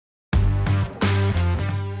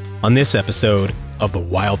on this episode of the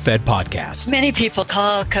WildFed podcast. Many people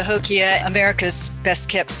call Cahokia America's best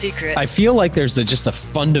kept secret. I feel like there's just a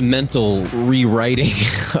fundamental rewriting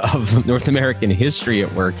of North American history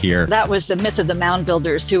at work here. That was the myth of the mound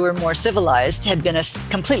builders who were more civilized, had been a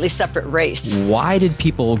completely separate race. Why did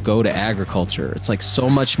people go to agriculture? It's like so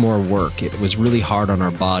much more work. It was really hard on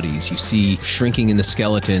our bodies. You see shrinking in the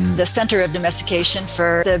skeletons. The center of domestication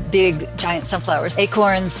for the big giant sunflowers,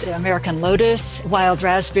 acorns, American lotus, wild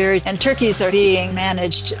raspberries, and turkeys are being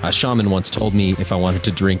managed. A shaman once told me if I wanted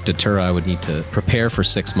to drink datura, I would need to prepare for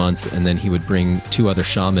 6 months, and then he would bring 2 other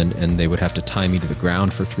shaman, and they would have to tie me to the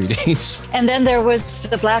ground for 3 days. And then there was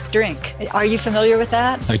the black drink. Are you familiar with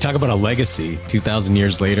that? I talk about a legacy. 2,000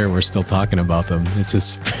 years later, we're still talking about them. It's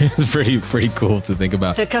just it's pretty cool to think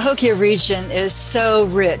about. The Cahokia region is so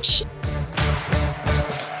rich.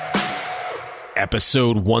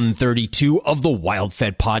 Episode 132 of the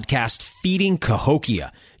WildFed podcast, Feeding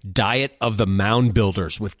Cahokia, Diet of the Mound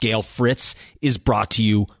Builders with Gayle Fritz, is brought to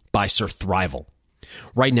you by Surthrival.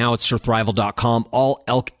 Right now at surthrival.com, all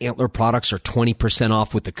elk antler products are 20%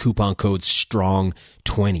 off with the coupon code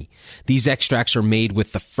STRONG20. These extracts are made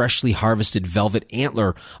with the freshly harvested velvet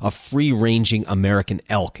antler of free-ranging American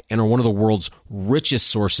elk and are one of the world's richest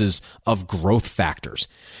sources of growth factors.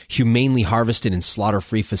 Humanely harvested in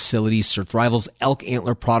slaughter-free facilities, Surthrival's elk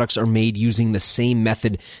antler products are made using the same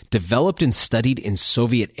method developed and studied in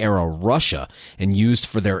Soviet-era Russia and used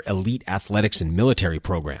for their elite athletics and military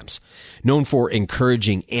programs. Known for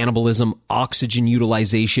encouraging anabolism, oxygen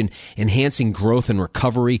utilization, enhancing growth and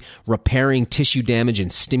recovery, repairing tissue damage, and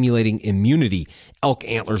stimulating immunity, elk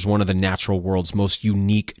antler is one of the natural world's most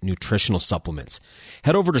unique nutritional supplements.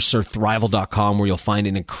 Head over to surthrival.com where you'll find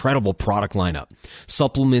an incredible product lineup.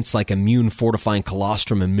 Supplements like immune-fortifying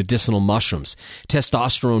colostrum and medicinal mushrooms,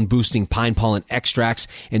 testosterone-boosting pine pollen extracts,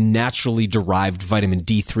 and naturally derived vitamin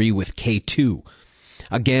D3 with K2.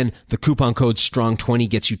 Again, the coupon code STRONG20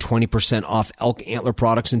 gets you 20% off elk antler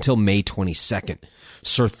products until May 22nd.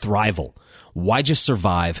 Surthrival. Why just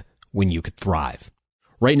survive when you could thrive?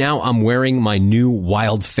 Right now, I'm wearing my new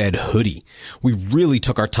WildFed hoodie. We really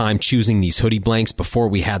took our time choosing these hoodie blanks before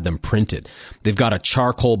we had them printed. They've got a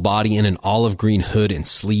charcoal body and an olive green hood and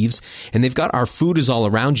sleeves, and they've got our Food is All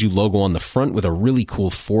Around You logo on the front with a really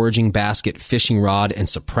cool foraging basket, fishing rod, and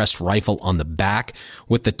suppressed rifle on the back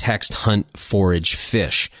with the text Hunt, Forage,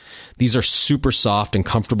 Fish. These are super soft and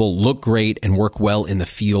comfortable, look great, and work well in the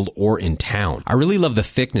field or in town. I really love the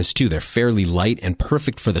thickness too. They're fairly light and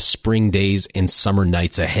perfect for the spring days and summer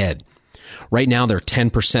nights ahead. Right now, they're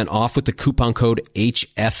 10% off with the coupon code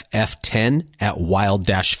HFF10 at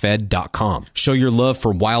wild-fed.com. Show your love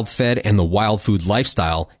for WildFed and the wild food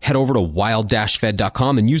lifestyle. Head over to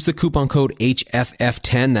wild-fed.com and use the coupon code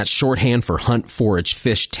HFF10, that's shorthand for Hunt, Forage,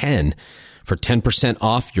 Fish 10, for 10%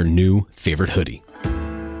 off your new favorite hoodie.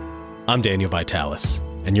 I'm Daniel Vitalis,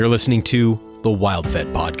 and you're listening to the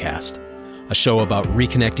WildFed podcast, a show about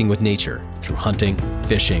reconnecting with nature through hunting,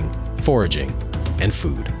 fishing, foraging, and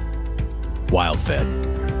food.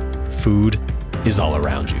 WildFed. Food is all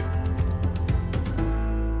around you.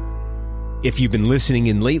 If you've been listening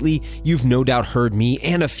in lately, you've no doubt heard me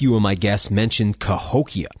and a few of my guests mention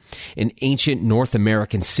Cahokia, an ancient North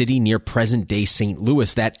American city near present-day St.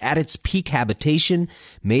 Louis that at its peak habitation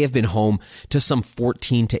may have been home to some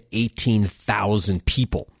 14 to 18,000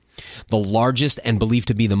 people. The largest and believed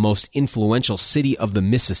to be the most influential city of the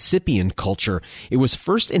Mississippian culture, it was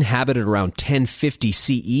first inhabited around 1050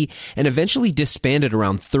 CE and eventually disbanded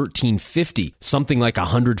around 1350, something like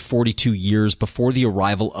 142 years before the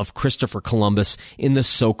arrival of Christopher Columbus in the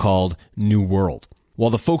so-called New World. While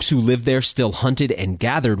the folks who lived there still hunted and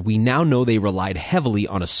gathered, we now know they relied heavily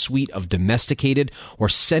on a suite of domesticated or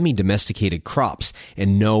semi-domesticated crops.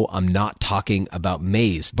 And no, I'm not talking about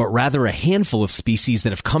maize, but rather a handful of species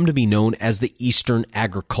that have come to be known as the Eastern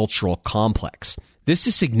Agricultural Complex. This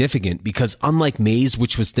is significant because unlike maize,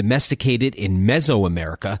 which was domesticated in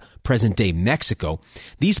Mesoamerica, present-day Mexico,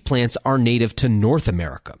 these plants are native to North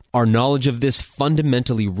America. Our knowledge of this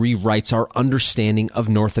fundamentally rewrites our understanding of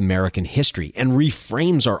North American history and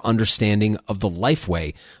reframes our understanding of the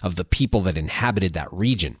lifeway of the people that inhabited that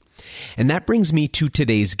region. And that brings me to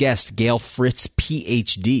today's guest, Gayle Fritz,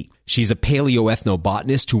 PhD. She's a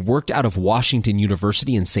paleoethnobotanist who worked out of Washington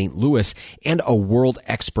University in St. Louis and a world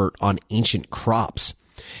expert on ancient crops.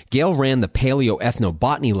 Gayle ran the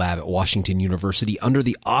paleoethnobotany lab at Washington University under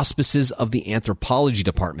the auspices of the anthropology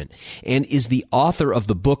department and is the author of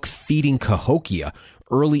the book Feeding Cahokia,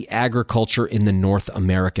 Early Agriculture in the North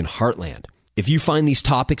American Heartland. If you find these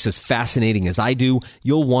topics as fascinating as I do,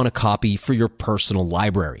 you'll want a copy for your personal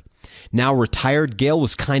library. Now retired, Gayle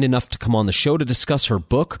was kind enough to come on the show to discuss her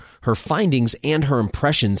book, her findings, and her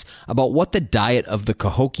impressions about what the diet of the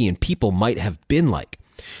Cahokian people might have been like.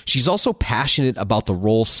 She's also passionate about the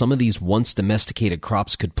role some of these once domesticated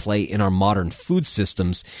crops could play in our modern food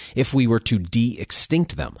systems if we were to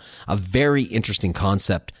de-extinct them, a very interesting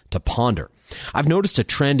concept to ponder. I've noticed a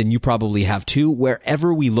trend, and you probably have too,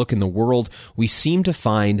 wherever we look in the world, we seem to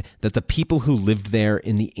find that the people who lived there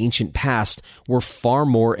in the ancient past were far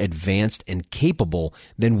more advanced and capable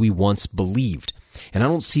than we once believed. And I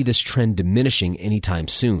don't see this trend diminishing anytime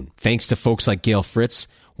soon. Thanks to folks like Gayle Fritz,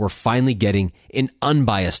 we're finally getting an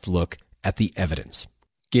unbiased look at the evidence.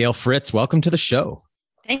 Gayle Fritz, welcome to the show.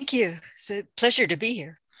 Thank you. It's a pleasure to be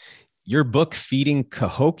here. Your book, Feeding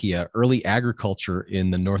Cahokia, Early Agriculture in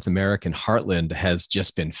the North American Heartland, has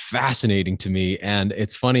just been fascinating to me. And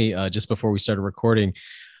it's funny, just before we started recording,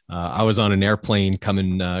 I was on an airplane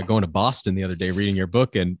going to Boston the other day reading your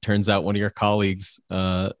book, and turns out one of your colleagues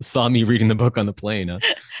saw me reading the book on the plane.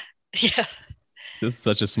 Yeah. This is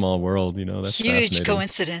such a small world, that's huge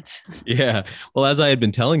coincidence. Yeah. Well, as I had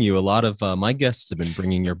been telling you, a lot of my guests have been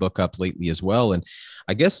bringing your book up lately as well. And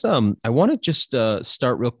I guess I want to just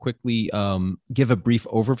start real quickly, give a brief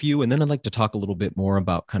overview, and then I'd like to talk a little bit more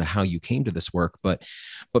about kind of how you came to this work. But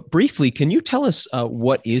briefly, can you tell us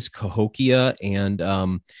what is Cahokia, and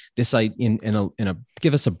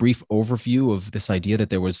give us a brief overview of this idea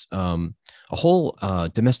that there was a whole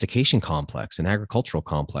domestication complex, an agricultural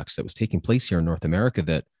complex that was taking place here in North America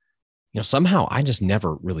that, somehow I just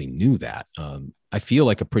never really knew that. I feel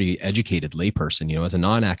like a pretty educated layperson, as a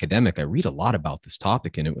non-academic, I read a lot about this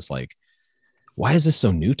topic, and it was like, why is this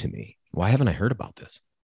so new to me? Why haven't I heard about this?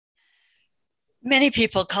 Many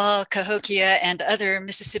people call Cahokia and other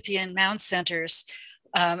Mississippian mound centers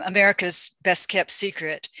America's best kept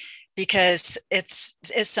secret, because it's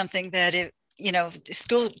something that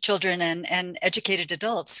school children and educated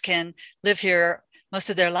adults can live here most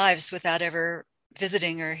of their lives without ever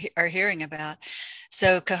visiting or hearing about.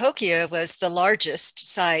 So Cahokia was the largest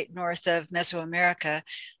site north of Mesoamerica,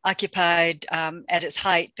 occupied at its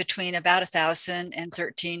height between about 1,000 and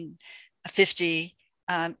 1,350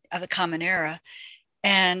 of the Common Era.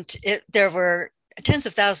 And there were tens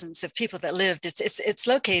of thousands of people that lived. It's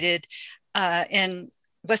located in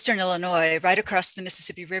Western Illinois, right across the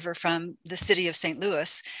Mississippi River from the city of St.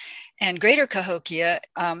 Louis. And Greater Cahokia,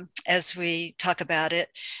 as we talk about it,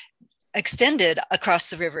 extended across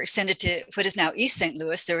the river, extended to what is now East St.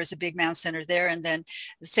 Louis. There was a big mound center there, and then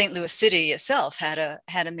St. Louis City itself had a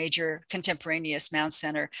major contemporaneous mound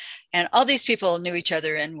center. And all these people knew each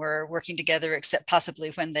other and were working together, except possibly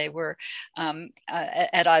when they were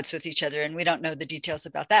at odds with each other. And we don't know the details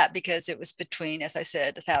about that, because it was between, as I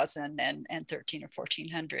said, 1,000 and 13 or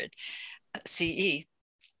 1400 CE.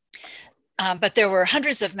 But there were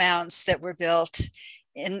hundreds of mounds that were built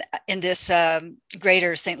in this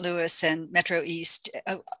greater St. Louis and Metro East,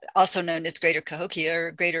 also known as Greater Cahokia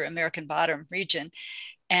or Greater American Bottom region,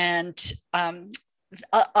 and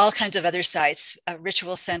all kinds of other sites,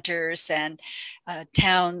 ritual centers and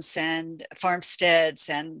towns and farmsteads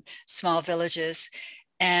and small villages,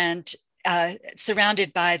 and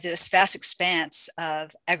surrounded by this vast expanse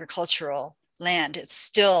of agricultural land. It's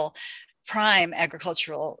still prime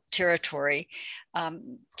agricultural territory.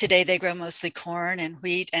 Today they grow mostly corn and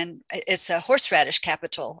wheat, and it's a horseradish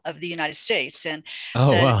capital of the United States. And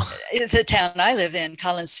the town I live in,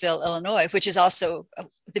 Collinsville, Illinois, which is also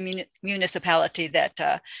the municipality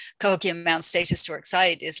that Cahokia Mound State Historic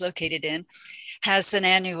Site is located in, has an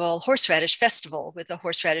annual horseradish festival with a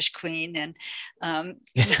horseradish queen and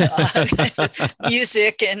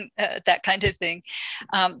music and that kind of thing.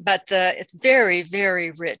 But it's very,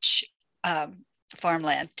 very rich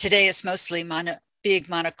farmland. Today it's mostly big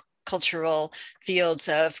monocultural fields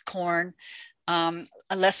of corn,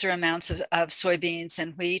 lesser amounts of soybeans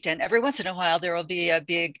and wheat, and every once in a while there will be a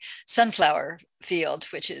big sunflower field,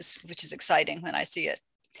 which is exciting when I see it.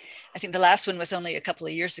 I think the last one was only a couple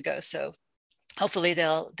of years ago, so hopefully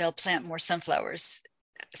they'll plant more sunflowers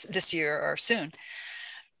this year or soon.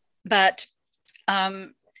 But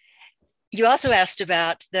you also asked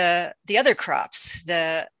about the other crops,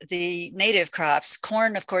 the native crops.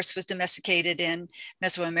 Corn, of course, was domesticated in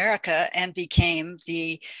Mesoamerica and became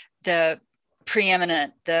the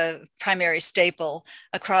preeminent, the primary staple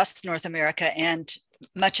across North America and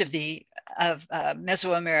much of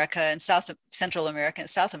Mesoamerica and Central America and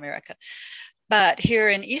South America. But here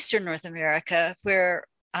in Eastern North America, where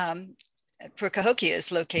Cahokia is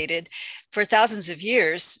located, for thousands of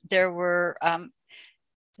years, there were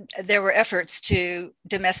there were efforts to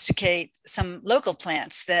domesticate some local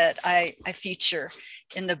plants that I feature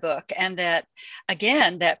in the book, and that,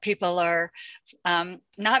 again, that people are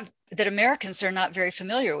not, that Americans are not very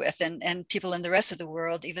familiar with, and people in the rest of the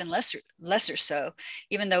world even lesser so,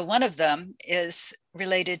 even though one of them is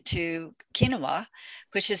related to quinoa,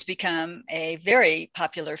 which has become a very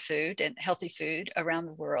popular food and healthy food around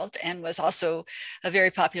the world, and was also a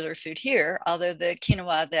very popular food here, although the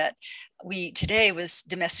quinoa that we eat today was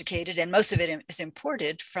domesticated, and most of it is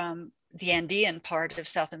imported from the Andean part of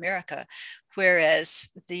South America, whereas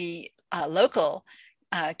the local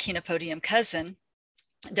Chenopodium cousin,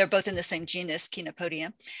 they're both in the same genus,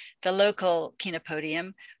 Chenopodium. The local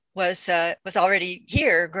Chenopodium was already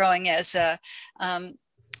here, growing as a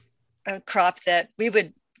crop that we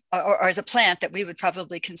would, or as a plant that we would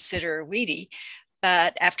probably consider weedy,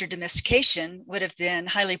 but after domestication would have been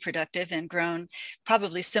highly productive and grown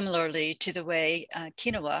probably similarly to the way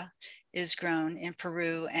quinoa is grown in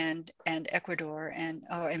Peru and Ecuador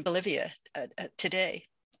or in Bolivia today.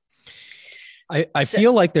 I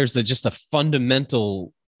feel like there's just a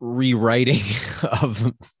fundamental rewriting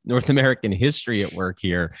of North American history at work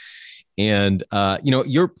here. And,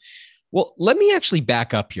 well, let me actually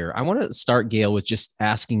back up here. I want to start, Gayle, with just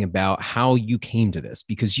asking about how you came to this,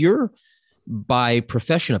 because you're by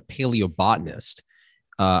profession a paleobotanist,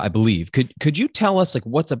 I believe. Could you tell us, like,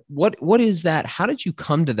 what is that? How did you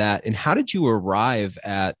come to that? And how did you arrive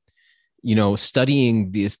at,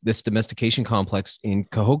 studying this domestication complex in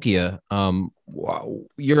Cahokia?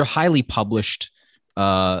 You're a highly published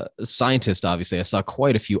scientist, obviously. I saw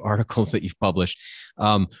quite a few articles that you've published.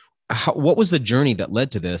 What was the journey that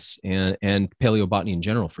led to this and paleobotany in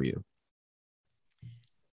general for you?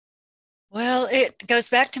 Well, it goes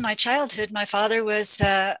back to my childhood. My father was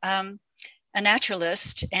a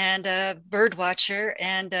naturalist and a bird watcher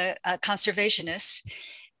and a conservationist.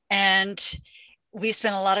 And we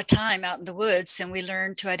spent a lot of time out in the woods, and we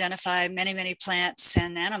learned to identify many, many plants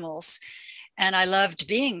and animals. And I loved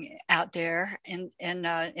being out there in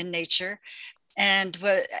nature. And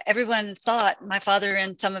what everyone thought, my father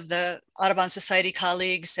and some of the Audubon Society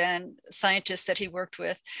colleagues and scientists that he worked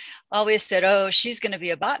with always said, oh, she's going to be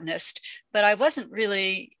a botanist. But I wasn't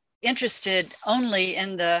really interested only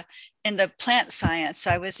in the plant science.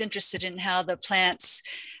 I was interested in how the plants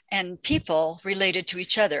and people related to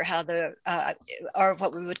each other, how or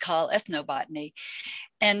what we would call ethnobotany.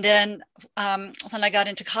 And then when I got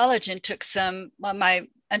into college and took my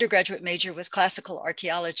undergraduate major was classical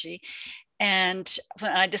archaeology. And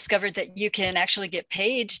when I discovered that you can actually get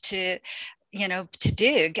paid to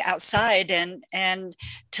dig outside and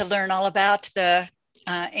to learn all about the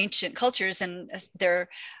ancient cultures and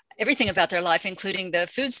everything about their life, including the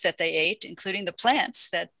foods that they ate, including the plants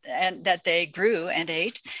that they grew and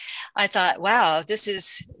ate, I thought, wow, this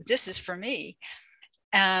is for me.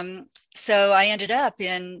 So I ended up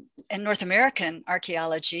in North American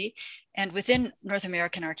archaeology. And within North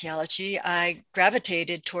American archaeology, I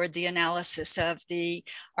gravitated toward the analysis of the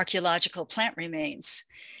archaeological plant remains.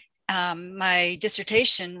 My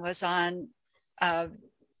dissertation was on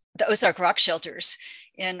the Ozark rock shelters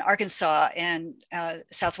in Arkansas and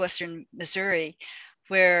southwestern Missouri,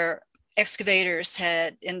 where excavators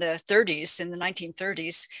had in the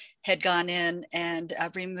 1930s, had gone in and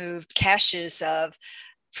removed caches of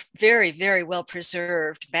very, very well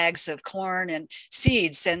preserved bags of corn and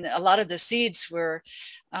seeds. And a lot of the seeds were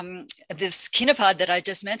this quinopod that I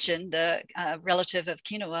just mentioned, the relative of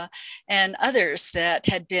quinoa, and others that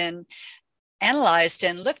had been analyzed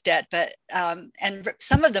and looked at, but and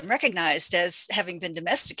some of them recognized as having been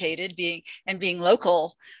domesticated, being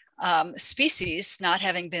local species, not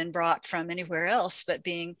having been brought from anywhere else, but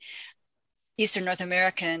being Eastern North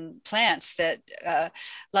American plants that,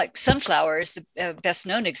 like sunflower is the best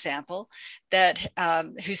known example, that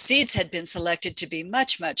whose seeds had been selected to be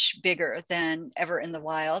much, much bigger than ever in the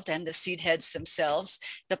wild, and the seed heads themselves,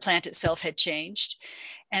 the plant itself had changed.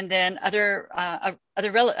 And then other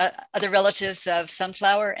relatives of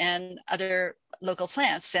sunflower and other local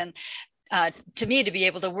plants. And to me, to be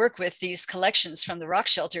able to work with these collections from the rock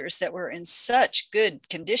shelters that were in such good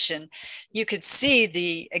condition, you could see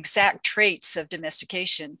the exact traits of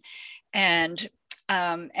domestication. And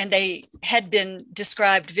they had been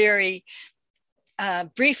described very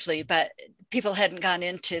briefly, but people hadn't gone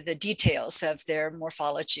into the details of their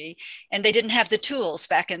morphology, and they didn't have the tools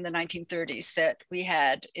back in the 1930s that we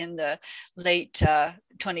had in the late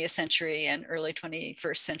 20th century and early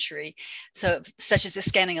 21st century. So, such as the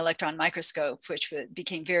scanning electron microscope, which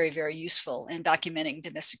became very, very useful in documenting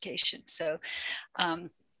domestication. So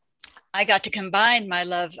I got to combine my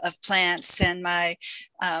love of plants and my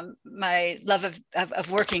love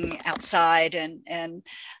of working outside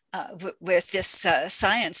with this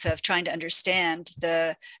science of trying to understand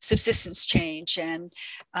the subsistence change and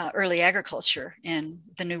early agriculture in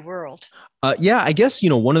the New World. Yeah, I guess,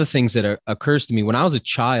 one of the things that occurs to me when I was a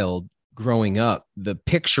child growing up, the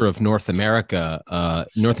picture of North America,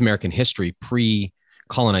 North American history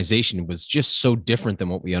pre-colonization was just so different than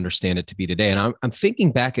what we understand it to be today. And I'm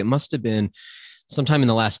thinking back, it must have been sometime in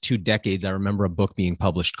the last 2 decades. I remember a book being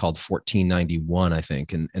published called 1491, I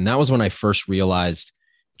think. And that was when I first realized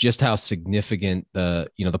just how significant the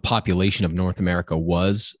population of North America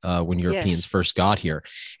was when Europeans first got here.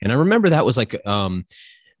 And I remember that was like,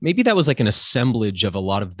 maybe that was like an assemblage of a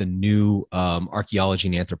lot of the new archaeology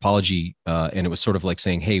and anthropology. And it was sort of like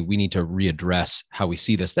saying, hey, we need to readdress how we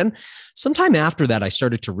see this. Then sometime after that, I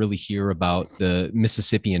started to really hear about the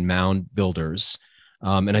Mississippian mound builders.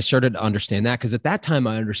 And I started to understand that because at that time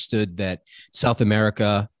I understood that South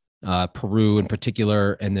America, Peru in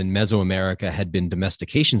particular, and then Mesoamerica had been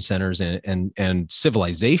domestication centers and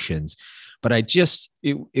civilizations. But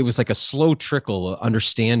it was like a slow trickle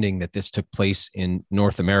understanding that this took place in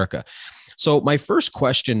North America. So my first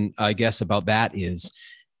question, I guess, about that is,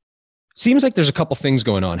 seems like there's a couple things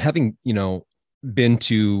going on. Having, been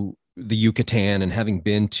to the Yucatan and having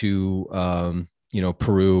been to,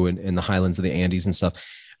 Peru and the highlands of the Andes and stuff,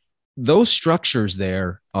 those structures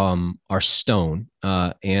there are stone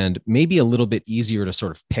and maybe a little bit easier to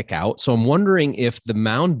sort of pick out. So I'm wondering if the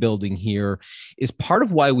mound building here is part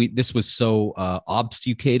of why this was so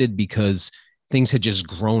obfuscated, because things had just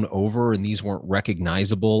grown over and these weren't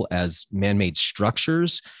recognizable as man-made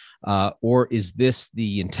structures, or is this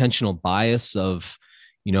the intentional bias of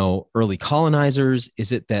early colonizers?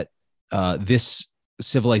 Is it that this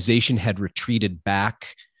civilization had retreated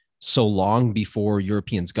back so long before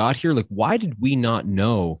Europeans got here? Like, why did we not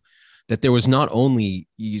know that there was not only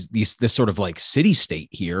this sort of like city state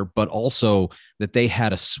here, but also that they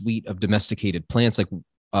had a suite of domesticated plants? Like,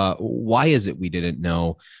 why is it we didn't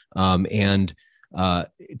know? And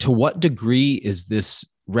to what degree is this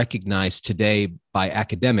recognized today by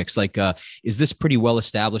academics? Like, is this pretty well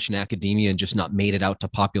established in academia and just not made it out to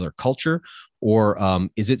popular culture? Or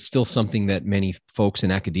is it still something that many folks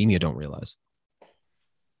in academia don't realize?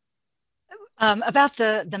 About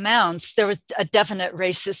the mounds, there was a definite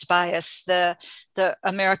racist bias. The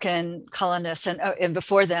American colonists and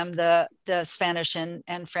before them, the Spanish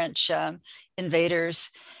and French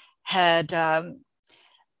invaders had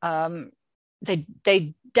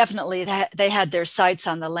they definitely they had their sights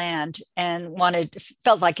on the land and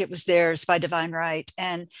felt like it was theirs by divine right,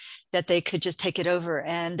 and that they could just take it over.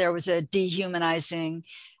 And there was a dehumanizing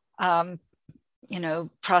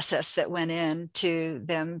process that went into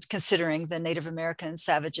them considering the Native American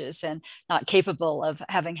savages and not capable of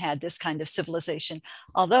having had this kind of civilization.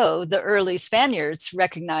 Although the early Spaniards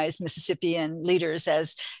recognized Mississippian leaders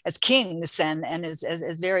as kings and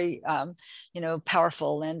as very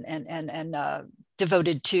powerful and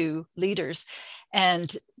devoted to leaders.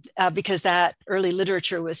 And because that early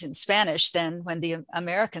literature was in Spanish, then when the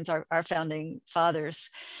Americans, our founding fathers,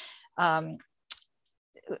 had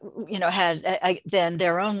then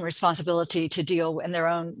their own responsibility to deal with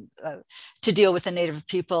the native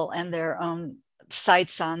people and their own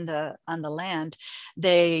sites on the land.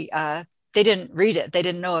 They didn't read it. They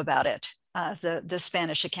didn't know about it. The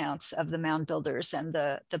Spanish accounts of the mound builders and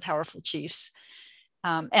the powerful chiefs,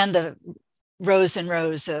 and the rows and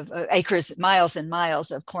rows of acres, miles and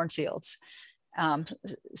miles of cornfields,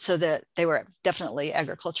 so that they were definitely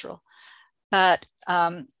agricultural. But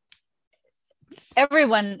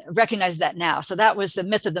everyone recognized that now. So that was the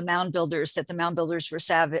myth of the mound builders, that the mound builders were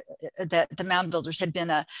savage, that the mound builders had been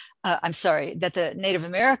that the Native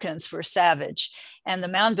Americans were savage, and the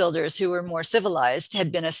mound builders, who were more civilized,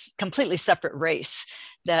 had been a completely separate race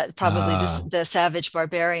that probably the savage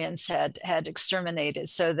barbarians had exterminated.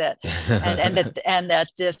 So that and that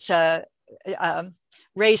this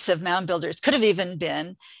race of mound builders could have even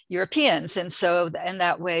been Europeans. And so in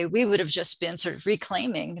that way, we would have just been sort of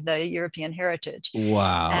reclaiming the European heritage.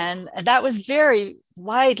 Wow. And that was very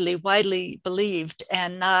widely believed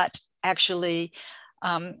and not actually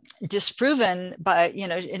disproven by,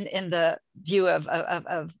 in the view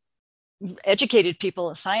of educated people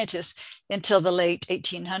and scientists until the late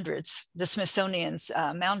 1800s, the Smithsonian's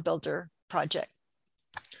mound builder project.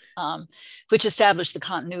 Which established the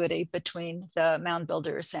continuity between the mound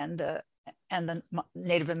builders and the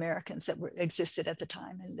Native Americans that existed at the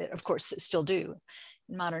time, and that, of course, still do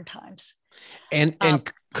in modern times. And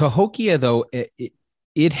Cahokia, though,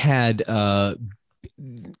 it had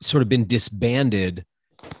sort of been disbanded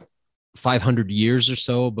 500 years or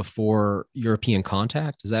so before European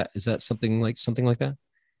contact. Is that something like that?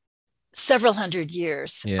 Several hundred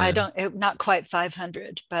years. Yeah. Not quite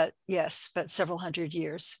 500, but yes, but several hundred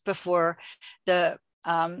years before the,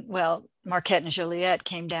 Marquette and Joliet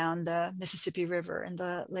came down the Mississippi River in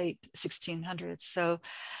the late 1600s. So,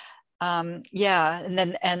 yeah, and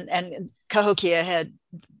then and Cahokia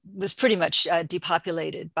was pretty much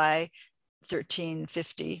depopulated by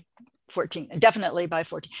 1350. 14, definitely by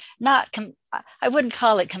 14. I wouldn't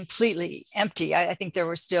call it completely empty. I think there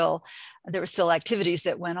were still activities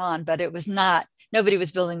that went on, but it was not, nobody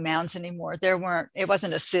was building mounds anymore. It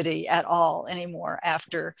wasn't a city at all anymore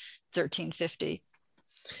after 1350.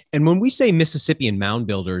 And when we say Mississippian mound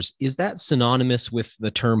builders, is that synonymous with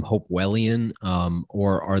the term Hopewellian,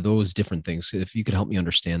 or are those different things? If you could help me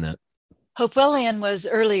understand that. Hopewellian was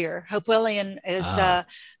earlier. Hopewellian is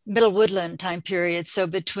Middle Woodland time period. So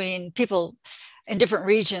between people in different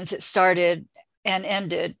regions, it started and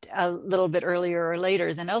ended a little bit earlier or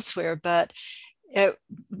later than elsewhere. But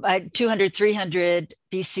by 200, 300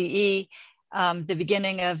 BCE, the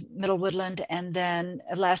beginning of Middle Woodland, and then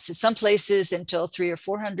it lasted some places until 300 or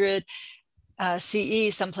 400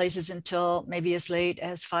 CE, some places until maybe as late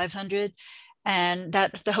as 500. And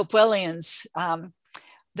that the Hopewellians,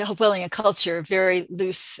 the Hopewellian culture, very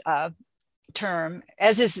loose term,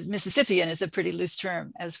 as is Mississippian, is a pretty loose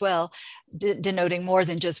term as well, denoting more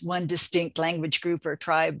than just one distinct language group or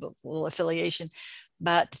tribal affiliation.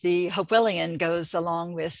 But the Hopewellian goes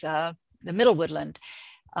along with the Middle Woodland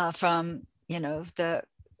from, the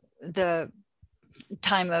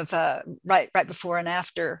time of right before and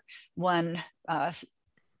after 1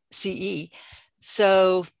 CE.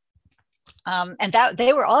 So. And that the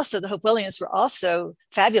Hopewellians were also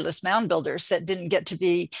fabulous mound builders that didn't get to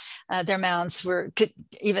be, their mounds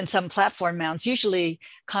even some platform mounds, usually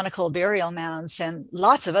conical burial mounds, and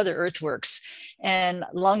lots of other earthworks and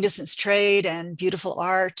long distance trade and beautiful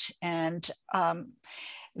art and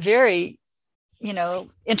very,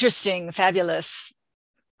 interesting, fabulous.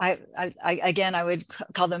 I would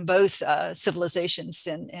call them both civilizations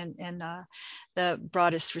in the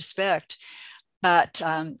broadest respect. But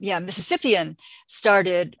Mississippian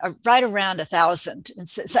started right around 1000. And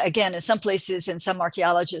so again, in some places, and some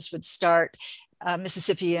archaeologists would start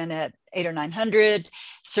Mississippian at 800 or 900.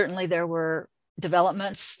 Certainly, there were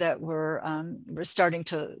developments that were starting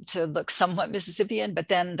to look somewhat Mississippian, but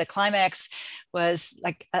then the climax was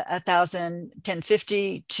like 1000,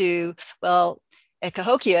 1050 to, at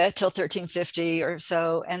Cahokia till 1350 or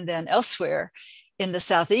so, and then elsewhere in the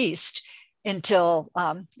Southeast until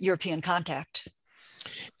European contact.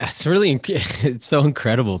 It's so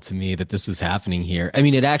incredible to me that this is happening here. I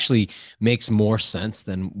mean, it actually makes more sense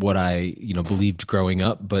than what I, believed growing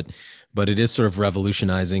up, but it is sort of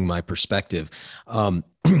revolutionizing my perspective.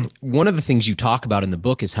 One of the things you talk about in the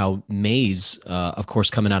book is how maize, of course,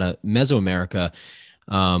 coming out of Mesoamerica,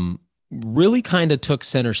 really kind of took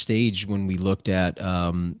center stage when we looked at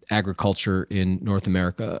agriculture in North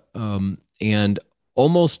America, and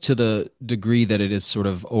almost to the degree that it is sort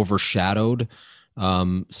of overshadowed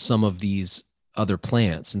some of these other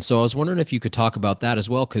plants. And so I was wondering if you could talk about that as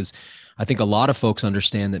well, because I think a lot of folks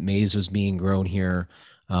understand that maize was being grown here,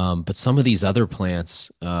 but some of these other plants,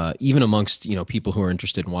 even amongst people who are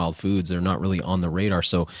interested in wild foods, they're not really on the radar.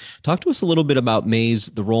 So talk to us a little bit about maize,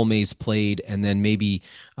 the role maize played, and then maybe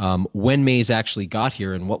when maize actually got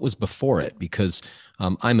here and what was before it, because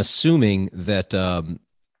I'm assuming that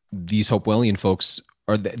these Hopewellian folks,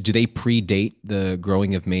 do they predate the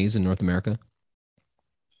growing of maize in North America?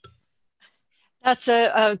 That's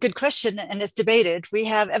a good question, and it's debated. We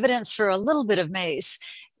have evidence for a little bit of maize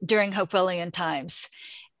during Hopewellian times.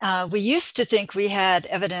 We used to think we had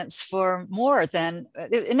evidence for more than,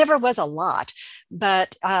 it never was a lot,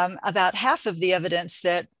 but about half of the evidence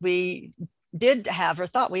that we did have or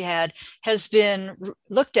thought we had has been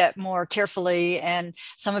looked at more carefully, and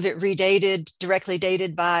some of it directly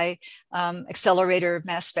dated by accelerator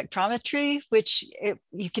mass spectrometry, which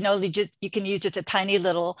you can use just a tiny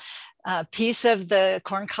little piece of the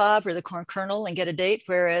corn cob or the corn kernel and get a date,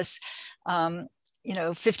 whereas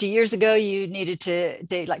 50 years ago, you needed to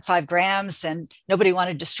date like 5 grams, and nobody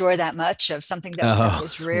wanted to store that much of something that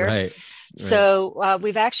was rare. Right. So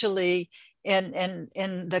we've actually, in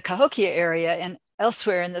the Cahokia area and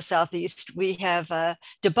elsewhere in the Southeast, we have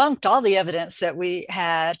debunked all the evidence that we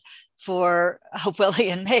had for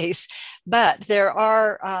Hopewellian maize. But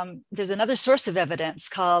there's another source of evidence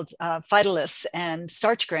called phytoliths and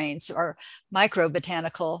starch grains, or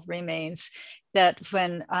microbotanical remains, that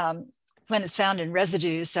when it's found in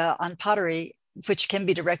residues on pottery which can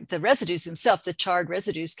be the residues themselves, the charred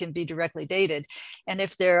residues can be directly dated. And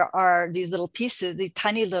if there are these little pieces, these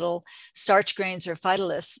tiny little starch grains or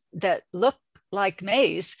phytoliths that look like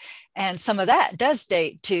maize, and some of that does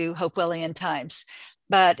date to Hopewellian times.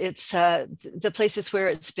 But it's the places where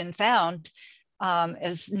it's been found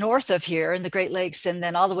is north of here in the Great Lakes, and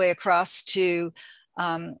then all the way across to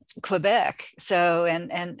Quebec. So,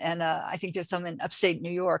 and I think there's some in upstate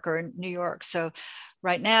New York or in New York. So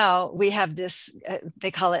right now we have this,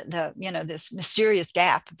 they call it this mysterious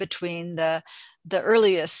gap between the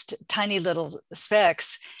earliest tiny little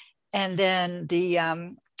specks and then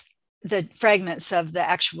the fragments of the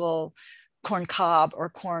actual corn cob or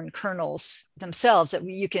corn kernels themselves that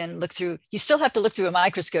you can look through. You still have to look through a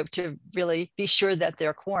microscope to really be sure that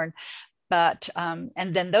they're corn. But, and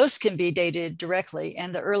then those can be dated directly.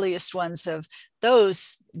 And the earliest ones of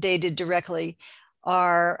those dated directly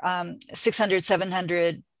are 600,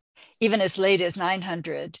 700, even as late as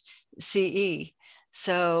 900 CE.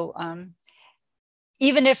 So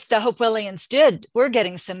even if the Hopewellians were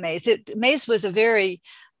getting some maize, maize was a very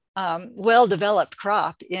well-developed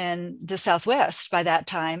crop in the Southwest by that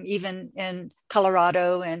time, even in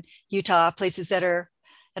Colorado and Utah, places that are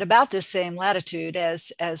at about the same latitude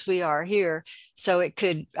as we are here. So it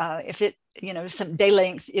could, if it, some day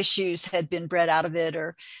length issues had been bred out of it,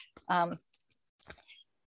 or, and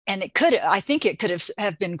I think it could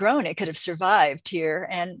have been grown. It could have survived here.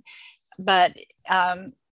 But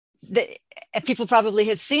people probably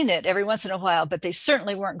had seen it every once in a while, but they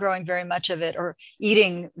certainly weren't growing very much of it or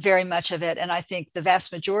eating very much of it. And I think the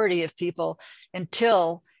vast majority of people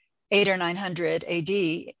until 800 or 900 AD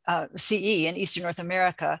CE in Eastern North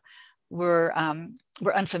America were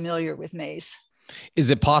unfamiliar with maize. Is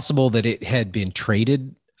it possible that it had been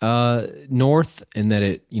traded north and that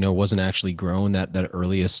it wasn't actually grown, those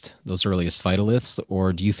earliest phytoliths,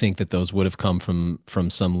 or do you think that those would have come from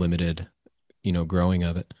some limited growing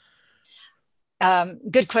of it?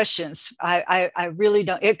 Good questions. I really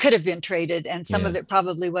don't. It could have been traded, and some of it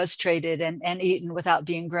probably was traded and eaten without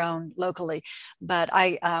being grown locally. But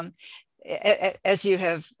as you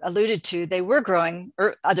have alluded to, they were growing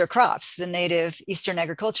other crops. The native Eastern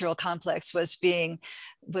agricultural complex was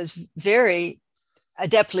very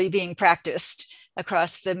adeptly being practiced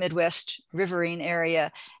across the Midwest riverine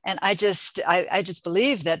area. And I just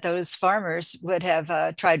believe that those farmers would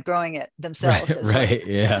have tried growing it themselves. Right.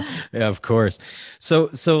 Yeah, of course. So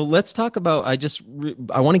let's talk about,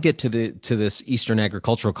 I want to get to this Eastern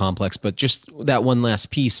agricultural complex, but just that one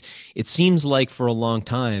last piece. It seems like for a long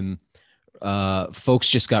time, folks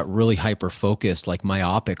just got really hyper focused, like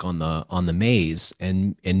myopic on the maize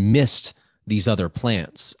and missed these other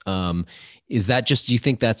plants. Is that do you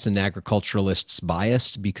think that's an agriculturalist's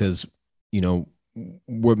bias? Because, were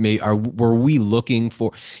we looking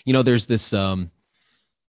for, there's this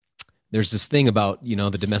thing about,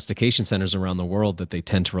 the domestication centers around the world that they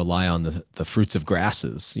tend to rely on the fruits of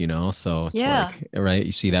grasses, so it's like, right.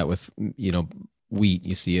 You see that with, wheat,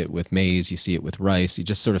 you see it with maize, you see it with rice, you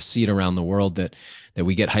just sort of see it around the world that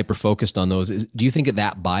we get hyper focused on those. Do you think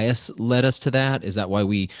that bias led us to that? Is that why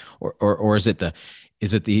or is it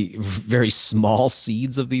the very small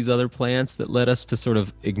seeds of these other plants that led us to sort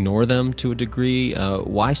of ignore them to a degree?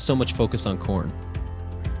 Why so much focus on corn?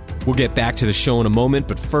 We'll get back to the show in a moment,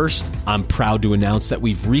 but first, I'm proud to announce that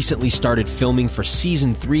we've recently started filming for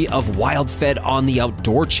Season 3 of WildFed on the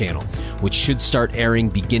Outdoor Channel, which should start airing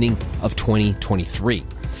beginning of 2023.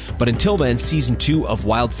 But until then, Season 2 of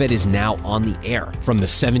WildFed is now on the air. From the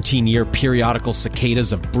 17-year periodical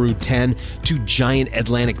cicadas of Brood 10 to giant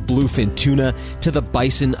Atlantic bluefin tuna to the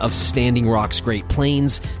bison of Standing Rock's Great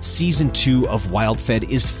Plains, Season 2 of WildFed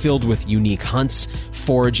is filled with unique hunts,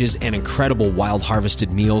 forages, and incredible wild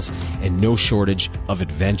harvested meals, and no shortage of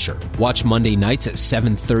adventure. Watch Monday nights at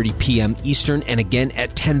 7:30 p.m. Eastern and again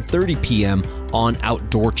at 10:30 p.m. on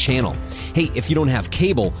Outdoor Channel. Hey, if you don't have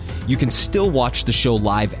cable, you can still watch the show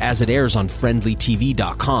live as it airs on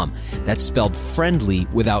friendlytv.com. That's spelled friendly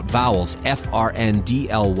without vowels,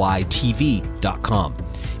 FRNDLY TV.com.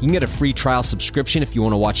 You can get a free trial subscription if you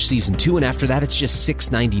want to watch Season 2, and after that, it's just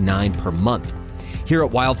 $6.99 per month. Here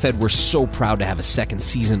at WildFed, we're so proud to have a second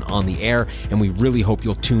season on the air, and we really hope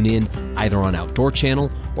you'll tune in either on Outdoor Channel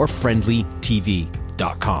or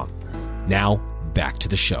friendlytv.com. Now, back to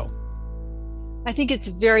the show. I think it's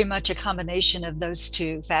very much a combination of those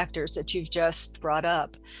two factors that you've just brought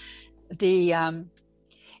up.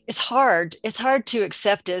 It's hard to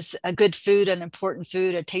accept as a good food, an important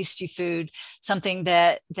food, a tasty food, something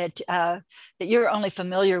that you're only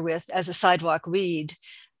familiar with as a sidewalk weed.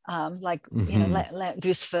 like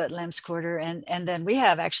goosefoot, lamb's quarter, and then we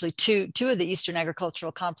have actually two of the Eastern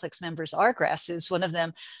Agricultural Complex members are grasses. One of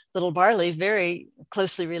them, little barley, very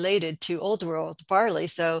closely related to Old World barley.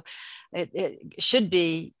 So it should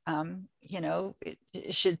be,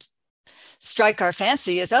 it should strike our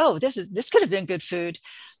fancy as, oh, this could have been good food,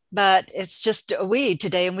 but it's just a weed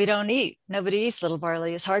today, and we don't eat. Nobody eats little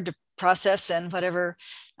barley. It's hard to process, and whatever,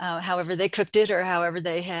 however they cooked it or however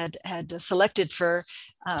they had selected for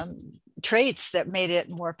traits that made it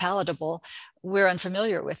more palatable, we're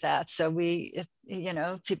unfamiliar with that. So it's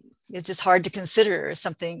just hard to consider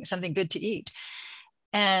something good to eat.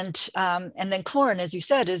 And then corn, as you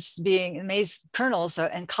said, is being maize kernels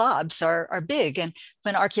and cobs are big. And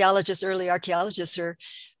when early archaeologists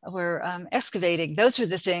were excavating, those were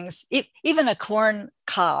the things. Even a corn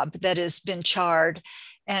cob that has been charred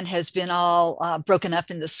and has been all broken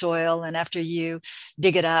up in the soil, and after you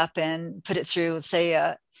dig it up and put it through, say,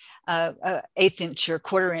 a 1/8 inch or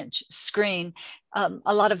 1/4 inch screen,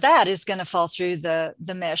 a lot of that is going to fall through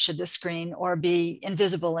the mesh of the screen or be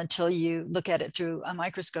invisible until you look at it through a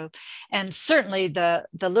microscope. And certainly the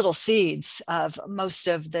little seeds of most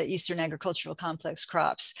of the Eastern Agricultural Complex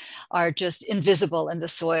crops are just invisible in the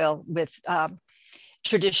soil with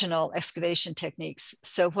traditional excavation techniques.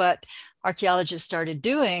 So what archaeologists started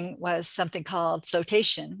doing was something called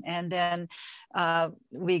flotation. And then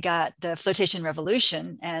we got the flotation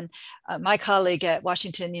revolution. And my colleague at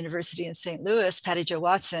Washington University in St. Louis, Patty Jo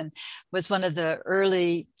Watson, was one of the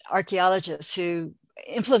early archaeologists who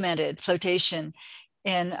implemented flotation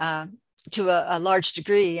to a large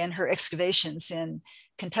degree in her excavations in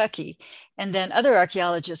Kentucky. And then other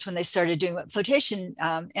archaeologists, when they started doing what flotation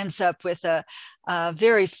ends up with a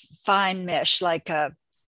very fine mesh, like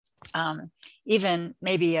even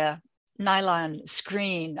maybe a nylon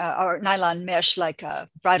screen or nylon mesh, like a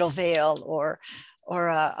bridal veil or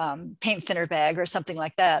a paint thinner bag or something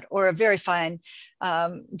like that, or a very fine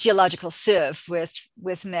geological sieve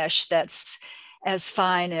with mesh that's as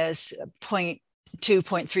fine as 0.2,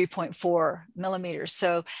 0.3, 0.4 millimeters.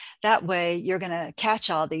 So that way you're going to catch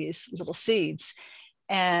all these little seeds.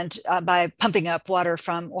 And by pumping up water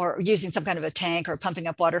from, or using some kind of a tank, or pumping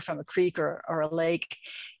up water from a creek or a lake,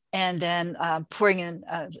 and then pouring in,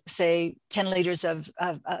 say, 10 liters of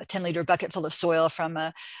a 10-liter bucket full of soil from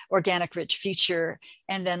a organic rich feature,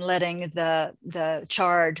 and then letting the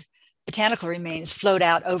charred botanical remains float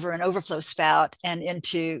out over an overflow spout and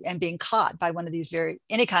being caught by one of these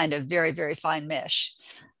any kind of very, very fine mesh,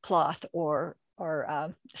 cloth or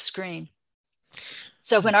screen.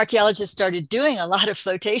 So when archaeologists started doing a lot of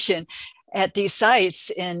flotation at these sites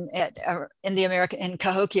in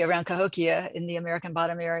Cahokia, around Cahokia, in the American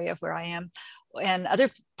Bottom area where I am, and other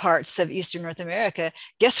parts of Eastern North America,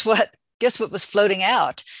 guess what was floating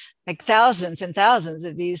out? Like thousands and thousands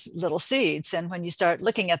of these little seeds. And when you start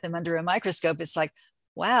looking at them under a microscope, it's like,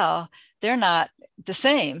 wow, they're not the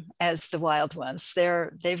same as the wild ones.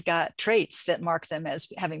 They've got traits that mark them as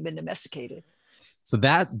having been domesticated. So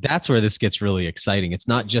that's where this gets really exciting. It's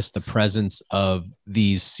not just the presence of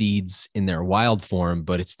these seeds in their wild form,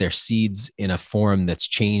 but it's their seeds in a form that's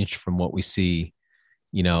changed from what we see,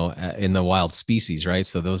 in the wild species, right?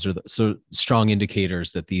 So those are so strong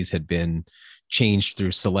indicators that these had been changed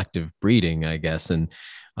through selective breeding, I guess. And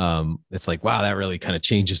it's like, wow, that really kind of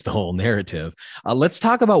changes the whole narrative. Let's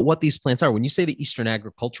talk about what these plants are. When you say the Eastern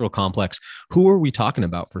Agricultural Complex, who are we talking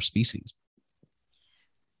about for species?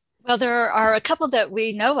 Well, there are a couple that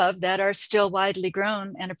we know of that are still widely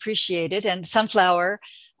grown and appreciated. And sunflower,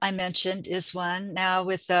 I mentioned, is one. Now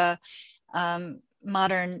with the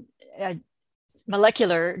modern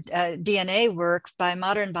molecular DNA work by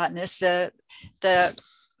modern botanists, the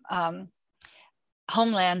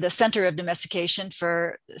homeland, the center of domestication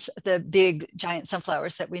for the big giant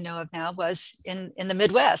sunflowers that we know of now was in the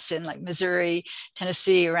Midwest, in like Missouri,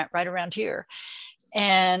 Tennessee, right around here.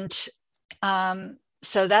 And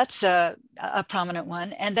so that's a prominent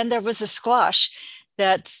one. And then there was a squash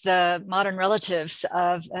that's the modern relatives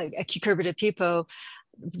of a cucurbita pepo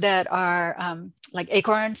that are like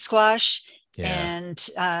acorn squash, and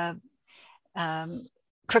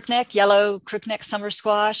crookneck, yellow crookneck summer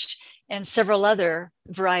squash, and several other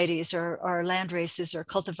varieties or land races or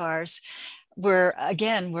cultivars were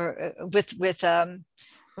with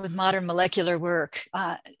modern molecular work.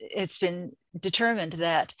 It's been determined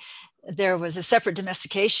that there was a separate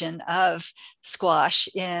domestication of squash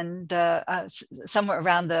in somewhere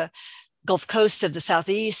around the Gulf Coast of the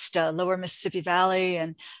Southeast, lower Mississippi Valley,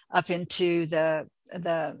 and up into the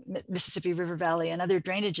Mississippi River Valley and other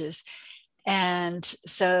drainages. And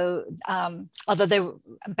so, although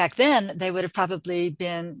back then, they would have probably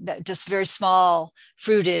been just very small,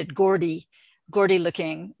 fruited, gourdy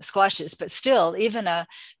looking squashes, but still, even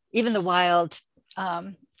the wild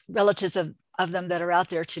relatives of them that are out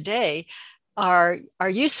there today are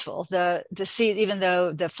useful. The seed, even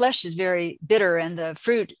though the flesh is very bitter and the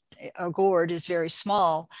fruit or gourd is very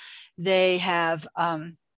small, they have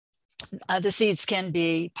the seeds can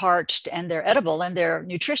be parched and they're edible and they're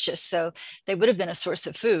nutritious. So they would have been a source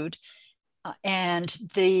of food. And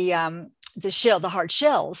the hard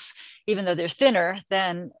shells, even though they're thinner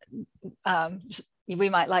than we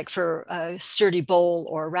might like for a sturdy bowl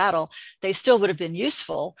or rattle, they still would have been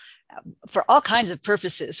useful for all kinds of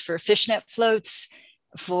purposes, for fishnet floats,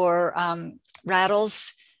 for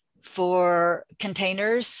rattles, for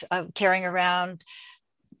containers, carrying around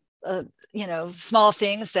small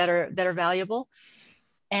things that are valuable.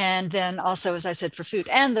 And then also, as I said, for food.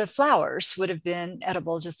 And the flowers would have been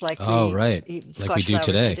edible, just like right, eat like we do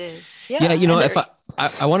today. Yeah, if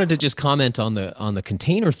I wanted to just comment on the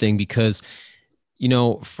container thing, because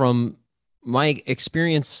from my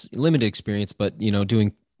experience, limited experience, but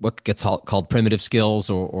doing what gets called primitive skills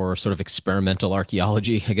or sort of experimental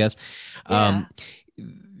archaeology, I guess. Yeah.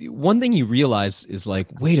 One thing you realize is like,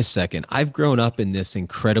 wait a second, I've grown up in this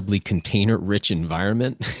incredibly container rich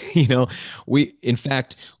environment. In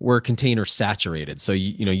fact, we're container saturated. So,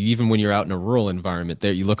 you even when you're out in a rural environment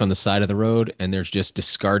there, you look on the side of the road and there's just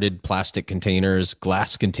discarded plastic containers,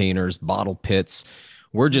 glass containers, bottle pits.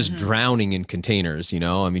 We're just drowning in containers,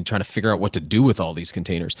 trying to figure out what to do with all these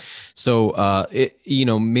containers. So,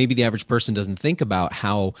 maybe the average person doesn't think about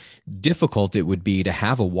how difficult it would be to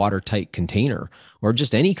have a watertight container or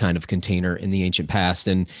just any kind of container in the ancient past.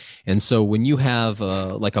 And so when you have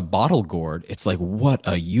like a bottle gourd, it's like, what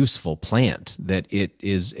a useful plant that it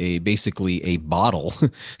is basically a bottle,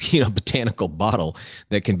 botanical bottle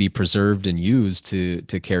that can be preserved and used to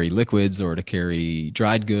carry liquids or to carry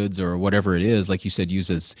dried goods or whatever it is. Like you said,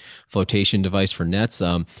 use as flotation device for nets.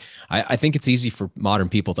 I think it's easy for modern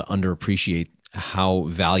people to underappreciate how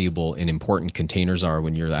valuable and important containers are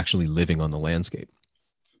when you're actually living on the landscape.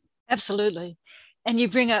 Absolutely. And you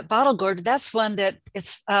bring up bottle gourd. That's one that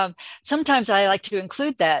it's sometimes I like to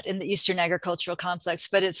include that in the Eastern agricultural complex,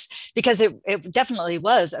 but it's because it definitely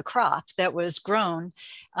was a crop that was grown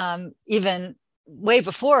even way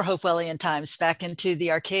before Hopewellian times, back into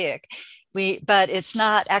the Archaic. But it's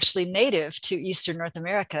not actually native to Eastern North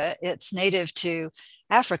America. It's native to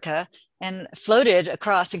Africa and floated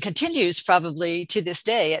across, and continues probably to this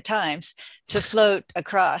day at times to float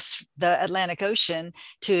across the Atlantic Ocean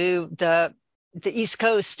to the east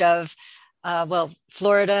coast of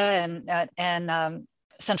Florida and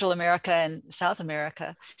Central America and South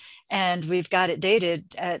America. And we've got it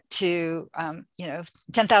dated to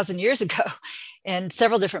 10,000 years ago in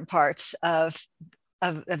several different parts of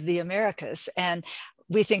the Americas. And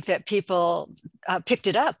we think that people picked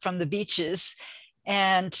it up from the beaches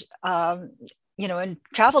and and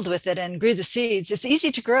traveled with it and grew the seeds. It's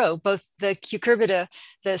easy to grow, both the cucurbita,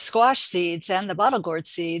 the squash seeds, and the bottle gourd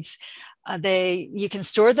seeds. You can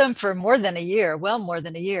store them for more than a year,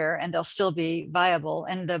 and they'll still be viable.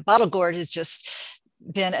 And the bottle gourd has just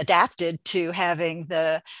been adapted to having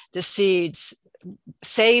the seeds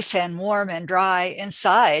safe and warm and dry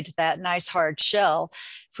inside that nice hard shell,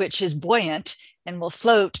 which is buoyant and will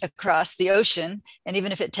float across the ocean. And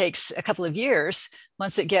even if it takes a couple of years,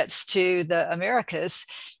 once it gets to the Americas,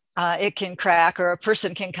 it can crack, or a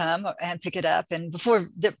person can come and pick it up. And before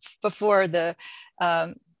the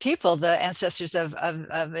people, the ancestors of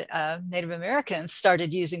Native Americans,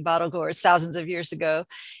 started using bottle gourds thousands of years ago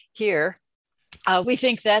here. We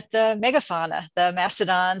think that the megafauna, the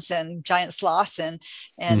mastodons and giant sloths and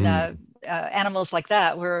animals like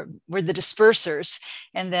that were the dispersers.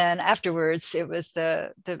 And then afterwards, it was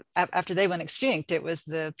after they went extinct, it was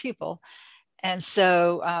the people. And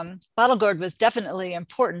so bottle gourd was definitely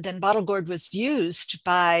important, and bottle gourd was used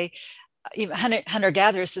by even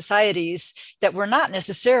hunter-gatherer societies that were not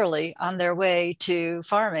necessarily on their way to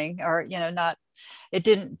farming, or it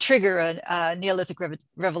didn't trigger a Neolithic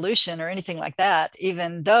revolution or anything like that,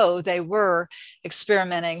 even though they were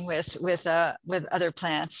experimenting with other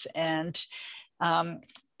plants and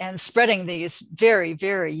spreading these very,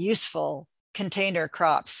 very useful container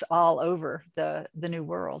crops all over the New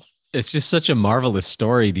World. It's just such a marvelous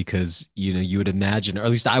story, because you would imagine, or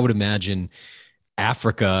at least I would imagine,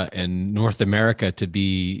 Africa and North America to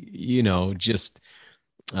be just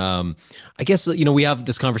I guess we have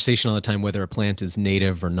this conversation all the time whether a plant is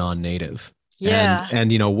native or non-native. Yeah.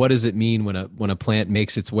 And what does it mean when a plant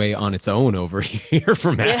makes its way on its own over here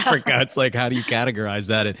from Africa? It's like, how do you categorize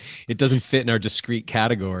that? It doesn't fit in our discrete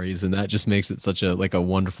categories, and that just makes it such a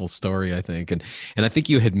wonderful story, I think. And I think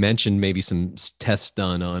you had mentioned maybe some tests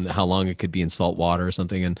done on how long it could be in salt water or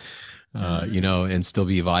something, and and still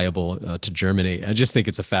be viable to germinate. I just think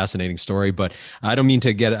it's a fascinating story, but I don't mean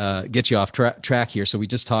to get you off track here. So we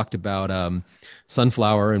just talked about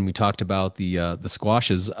sunflower, and we talked about the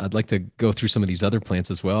squashes. I'd like to go through some of these other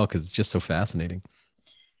plants as well, because it's just so fascinating.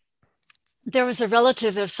 There was a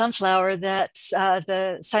relative of sunflower that's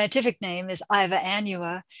the scientific name is Iva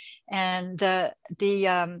annua, and the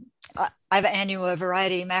Iva annua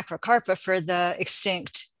variety macrocarpa for the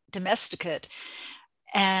extinct domesticate.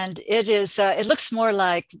 And it looks more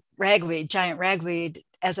like ragweed, giant ragweed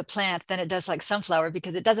as a plant than it does like sunflower,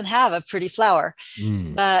 because it doesn't have a pretty flower.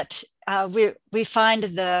 But we find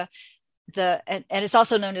and it's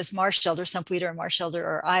also known as marsh elder, sumpweed or marsh elder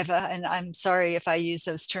or Iva. And I'm sorry if I use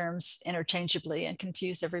those terms interchangeably and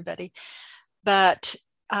confuse everybody. But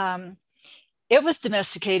it was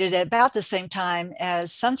domesticated at about the same time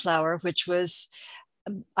as sunflower, which was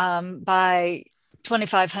by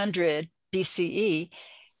 2500 BCE,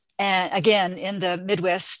 and again in the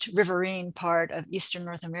Midwest riverine part of Eastern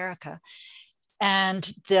North America. And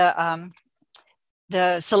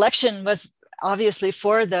the selection was obviously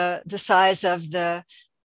for the size of the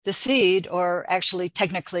seed, or actually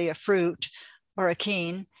technically a fruit or a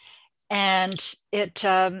keen. And it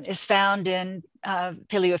is found in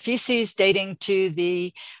paleofeces dating to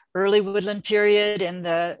the early woodland period in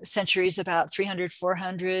the centuries about 300,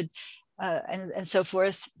 400, and so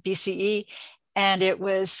forth BCE, and it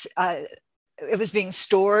was being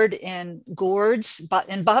stored in gourds, but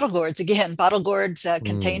in bottle gourds,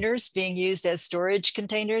 containers being used as storage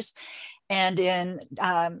containers, and in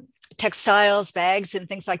textiles, bags, and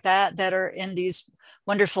things like that are in these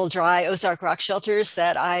wonderful dry Ozark rock shelters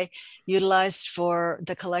that I utilized for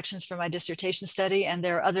the collections for my dissertation study. And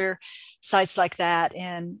there are other sites like that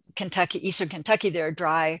in Kentucky, Eastern Kentucky. There are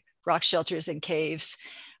dry rock shelters and caves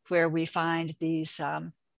where we find these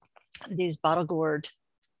bottle gourd,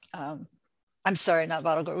 I'm sorry, not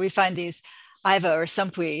bottle gourd. We find these Iva or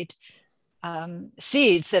sumpweed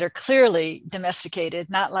seeds that are clearly domesticated,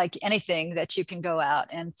 not like anything that you can go out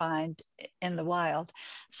and find in the wild.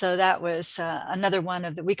 So that was another one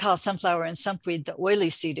of we call sunflower and sumpweed the oily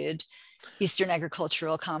seeded Eastern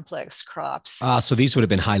agricultural complex crops. So these would have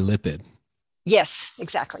been high lipid. Yes,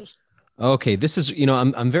 exactly. Okay, this is,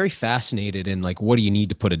 I'm very fascinated in what do you need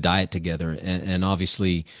to put a diet together, and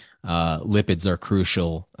obviously lipids are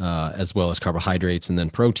crucial, as well as carbohydrates and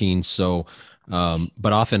then proteins. So,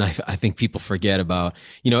 but often I think people forget about,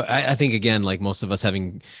 I think again, like most of us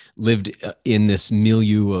having lived in this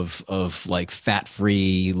milieu of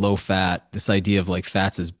fat-free, low fat, this idea of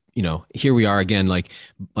fats is, here we are again, like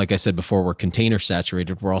I said before, we're container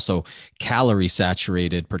saturated. We're also calorie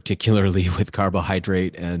saturated, particularly with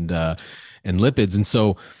carbohydrate and lipids. And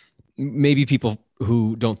so maybe people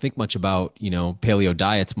who don't think much about, paleo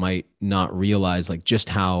diets might not realize just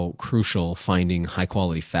how crucial finding high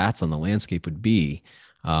quality fats on the landscape would be.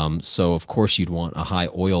 So of course you'd want a high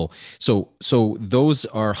oil. So those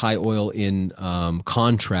are high oil in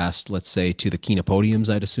contrast, let's say, to the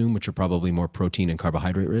chenopodiums, I'd assume, which are probably more protein and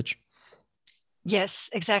carbohydrate rich.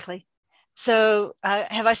 Yes, exactly. So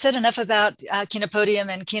have I said enough about chenopodium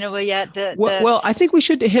and quinoa yet? Well, I think we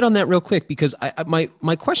should hit on that real quick, because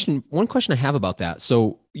my question, one question I have about that.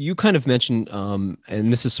 So you kind of mentioned, and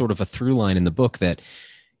this is sort of a through line in the book, that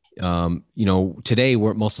today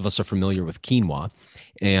most of us are familiar with quinoa,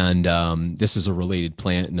 and this is a related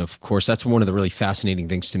plant. And of course, that's one of the really fascinating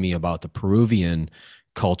things to me about the Peruvian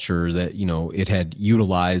culture, that, it had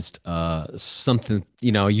utilized something,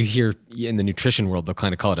 you hear in the nutrition world, they'll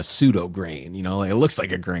kind of call it a pseudo grain, it looks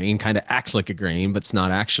like a grain, kind of acts like a grain, but it's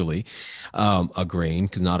not actually a grain,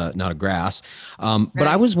 because not a grass. Right. But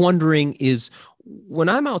I was wondering, when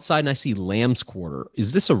I'm outside and I see lamb's quarter,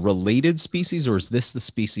 is this a related species, or is this the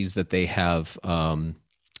species that they have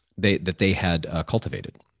they had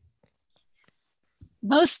cultivated?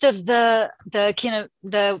 Most of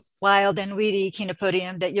the wild and weedy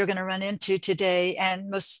chenopodium that you're going to run into today,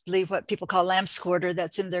 and mostly what people call lamb's quarter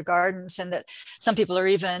that's in their gardens, and that some people are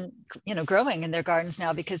even growing in their gardens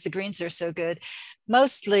now because the greens are so good.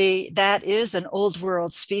 Mostly that is an old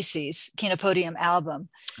world species, Chenopodium album.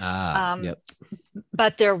 Yep.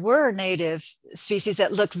 But there were native species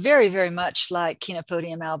that look very, very much like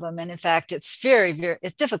Chenopodium album. And in fact, it's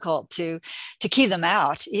it's difficult to key them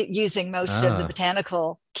out using most of the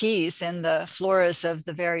botanical keys in the floras of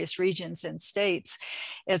the various regions and states.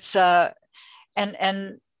 It's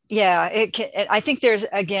and Yeah, I think there's,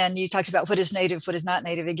 again, you talked about what is native, what is not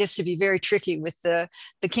native. It gets to be very tricky with the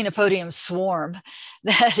Chenopodium swarm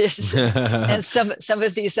that is, and some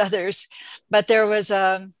of these others. But there was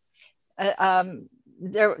there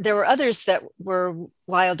were others that were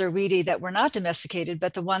wild or weedy that were not domesticated,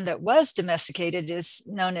 but the one that was domesticated is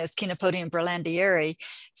known as Chenopodium berlandieri.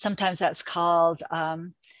 Sometimes that's called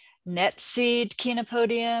net seed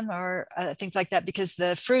chenopodium or things like that, because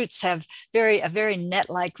the fruits have a very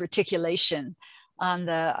net-like reticulation on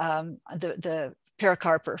the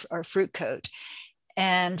pericarp or fruit coat,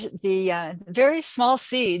 and the very small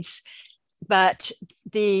seeds. But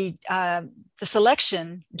the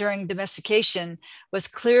selection during domestication was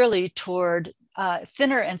clearly toward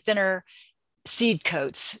thinner and thinner seed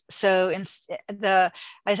coats. So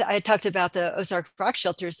I talked about the Ozark rock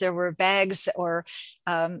shelters. There were bags or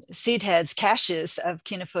seed heads, caches of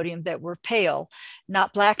Chenopodium that were pale,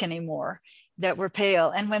 not black anymore, that were pale.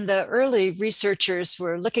 And when the early researchers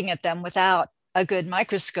were looking at them without a good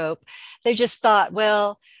microscope, they just thought,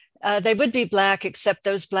 well, they would be black, except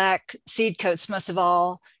those black seed coats must have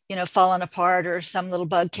all, fallen apart, or some little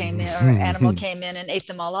bug came in or animal came in and ate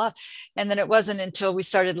them all off. And then it wasn't until we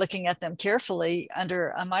started looking at them carefully under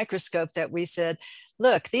a microscope that we said,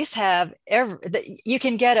 look, these have you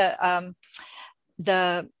can get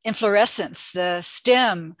the inflorescence, the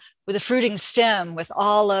stem with a fruiting stem with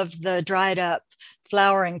all of the dried up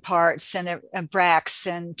flowering parts and bracts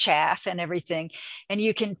and chaff and everything. And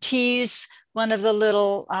you can tease one of the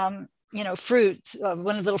little fruit,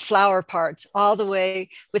 one of the little flower parts all the way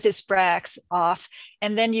with its bracts off.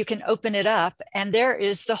 And then you can open it up and there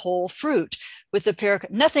is the whole fruit with the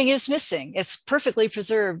pericarp. Nothing is missing. It's perfectly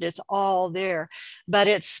preserved. It's all there, but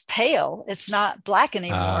it's pale. It's not black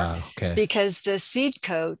anymore because the seed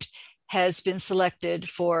coat has been selected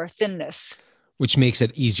for thinness. Which makes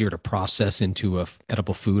it easier to process into a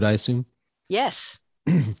edible food, I assume? Yes.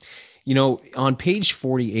 On page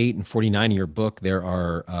 48 and 49 of your book, there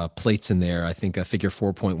are plates in there. I think figure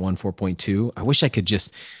 4.1, 4.2. I wish I could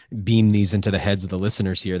just beam these into the heads of the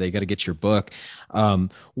listeners here. They got to get your book.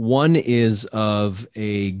 One is of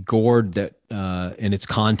a gourd that and its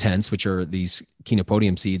contents, which are these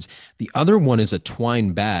Chenopodium seeds. The other one is a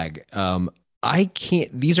twine bag.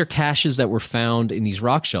 These are caches that were found in these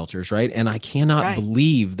rock shelters, right? And I cannot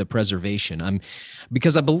believe the preservation.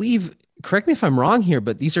 Because I believe, correct me if I'm wrong here,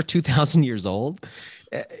 but these are 2,000 years old.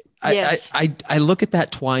 Yes. I look at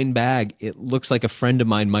that twine bag. It looks like a friend of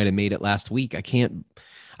mine might have made it last week. I can't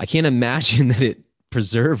imagine that it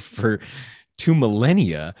preserved for 2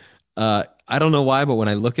 millennia. I don't know why, but when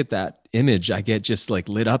I look at that image, I get just like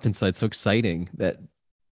lit up inside. So exciting that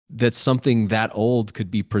something that old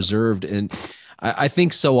could be preserved. And I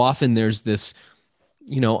think so often there's this,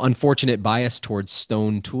 unfortunate bias towards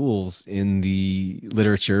stone tools in the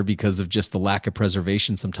literature because of just the lack of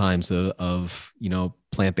preservation sometimes of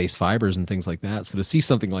plant-based fibers and things like that. So to see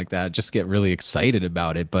something like that, just get really excited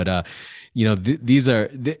about it. But, these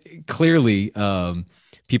are clearly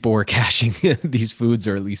people were caching these foods,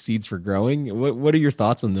 or at least seeds for growing. What are your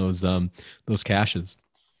thoughts on those caches?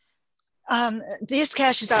 These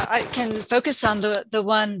caches, I can focus on the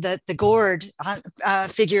one that the gourd,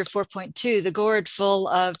 figure 4.2, the gourd full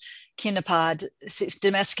of chenopod,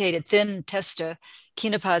 domesticated thin testa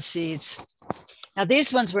chenopod seeds. Now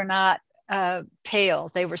these ones were not pale,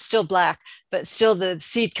 they were still black, but still the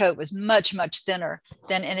seed coat was much, much thinner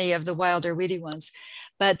than any of the wild or weedy ones.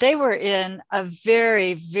 But they were in a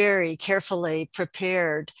very, very carefully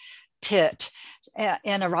prepared pit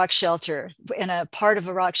in a rock shelter, in a part of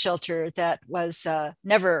a rock shelter that was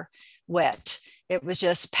never wet. It was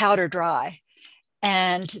just powder dry.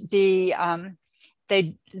 And the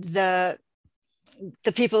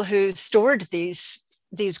people who stored these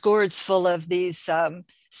gourds full of these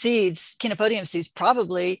seeds, Chenopodium seeds,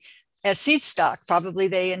 probably as seed stock, probably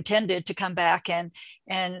they intended to come back and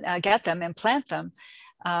get them and plant them.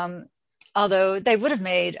 Although they would have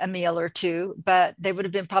made a meal or two, but they would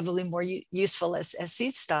have been probably more useful as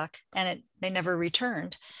seed stock, and they never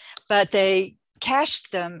returned. But they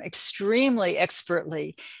cached them extremely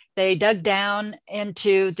expertly. They dug down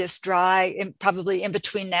into this dry, probably in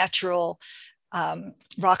between natural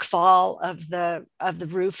rock fall of the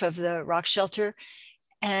roof of the rock shelter,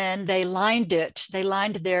 and they lined it. They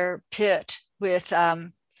lined their pit with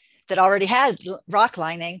that already had rock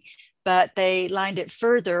lining, but they lined it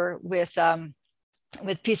further with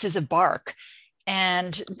pieces of bark.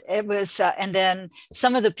 And it was, and then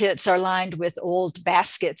some of the pits are lined with old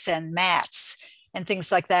baskets and mats. and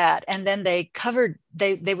things like that. And then they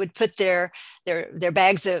would put their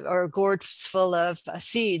bags or gourds full of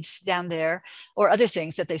seeds down there, or other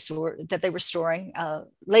things that they were storing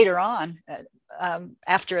later on.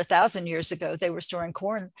 After 1,000 years ago, they were storing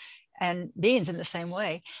corn and beans in the same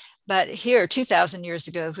way. But here, 2,000 years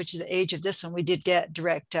ago, which is the age of this one, we did get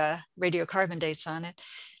direct radiocarbon dates on it.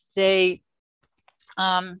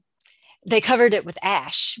 They covered it with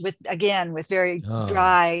ash, with very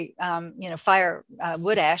dry, fire,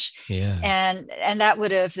 wood ash, and that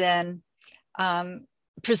would have then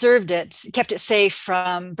preserved it, kept it safe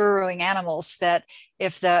from burrowing animals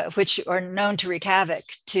which are known to wreak havoc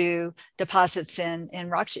to deposits in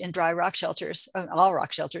dry rock shelters, all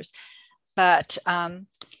rock shelters. But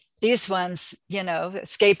these ones,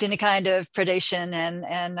 escaped any kind of predation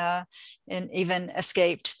and even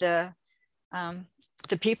escaped the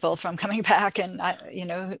people from coming back. And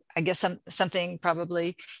I guess something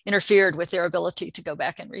probably interfered with their ability to go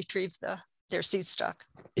back and retrieve their seed stock.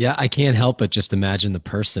 Yeah, I can't help but just imagine the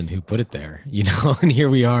person who put it there, and here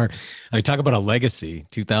we are. I talk about a legacy.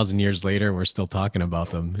 2,000 years later, we're still talking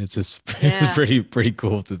about them. It's just pretty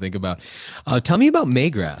cool to think about. Tell me about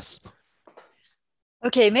maygrass.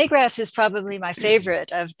 Okay, maygrass is probably my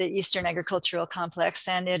favorite of the Eastern agricultural complex,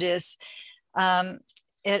 and it is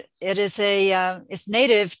it's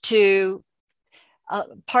native to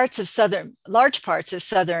large parts of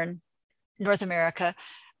southern North America,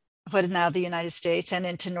 what is now the United States, and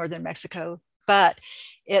into northern Mexico. But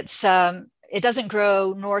it doesn't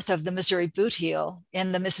grow north of the Missouri Boot Heel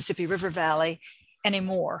in the Mississippi River Valley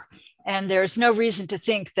anymore, and there's no reason to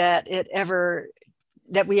think that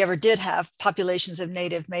we ever did have populations of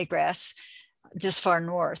native maygrass this far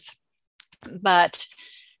north. But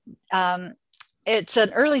it's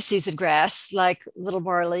an early season grass like little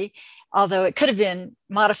barley, although it could have been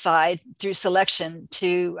modified through selection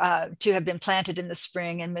to have been planted in the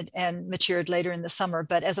spring and matured later in the summer.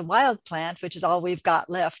 But as a wild plant, which is all we've got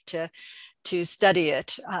left to study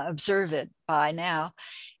it, observe it by now,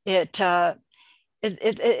 it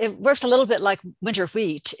works a little bit like winter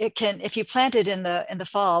wheat. It can, if you plant it in the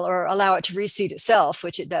fall or allow it to reseed itself,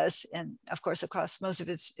 which it does, and of course across most of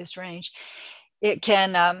its range, it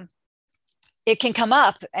can come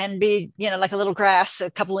up and be, like a little grass,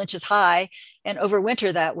 a couple inches high, and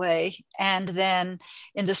overwinter that way. And then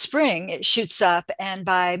in the spring, it shoots up, and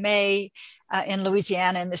by May, in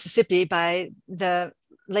Louisiana and Mississippi, by the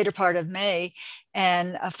later part of May,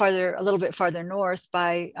 and a little bit farther north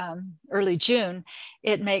by early June,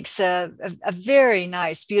 it makes a very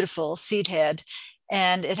nice, beautiful seed head,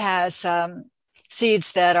 and it has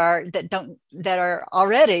seeds that are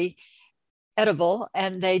already edible,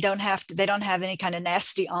 and they don't have any kind of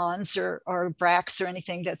nasty awns or bracts or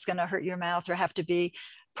anything that's going to hurt your mouth or have to be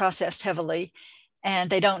processed heavily, and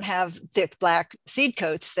they don't have thick black seed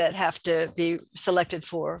coats that have to be selected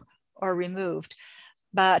for or removed.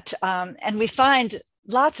 But and we find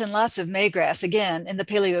lots and lots of maygrass again in the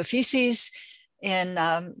paleofacies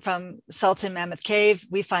from Salton Mammoth Cave.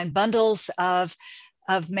 We find bundles of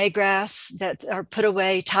maygrass that are put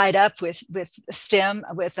away, tied up with stem,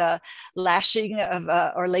 with a lashing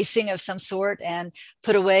or lacing of some sort, and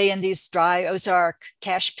put away in these dry Ozark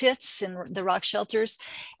cache pits in the rock shelters.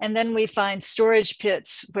 And then we find storage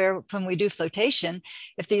pits where, when we do flotation,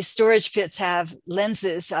 if these storage pits have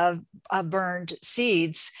lenses of burned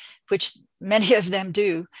seeds, which many of them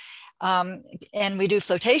do, and we do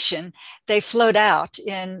flotation, they float out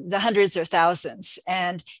in the hundreds or thousands.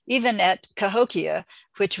 And even at Cahokia,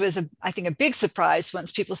 which was, I think, a big surprise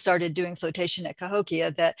once people started doing flotation at Cahokia,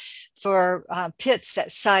 that for pits at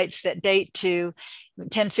sites that date to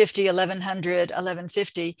 1050, 1100,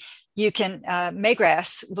 1150, you can,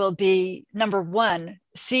 maygrass will be number one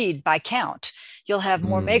seed by count. You'll have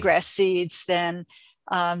more maygrass seeds than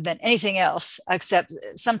anything else, except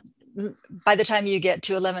by the time you get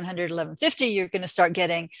to 1100, 1150, you're going to start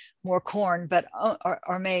getting more corn,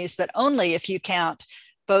 or maize, but only if you count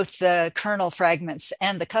both the kernel fragments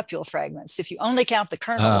and the cupule fragments. If you only count the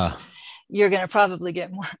kernels, you're going to probably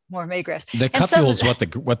get more maygrass. The cupule is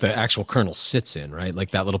what the actual kernel sits in, right?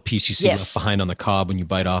 Like that little piece you see left behind on the cob when you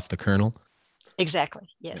bite off the kernel. Exactly.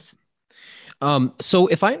 Yes. So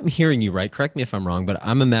if I'm hearing you right, correct me if I'm wrong, but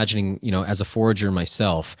I'm imagining, as a forager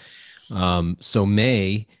myself, so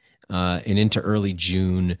May and into early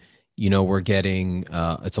June, we're getting,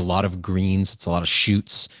 it's a lot of greens, it's a lot of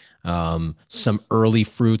shoots, some early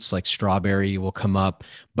fruits like strawberry will come up.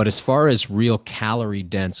 But as far as real calorie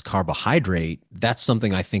dense carbohydrate, that's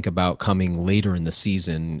something I think about coming later in the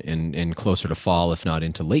season and closer to fall, if not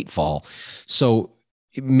into late fall. So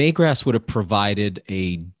Maygrass would have provided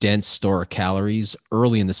a dense store of calories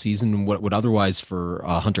early in the season, what would otherwise for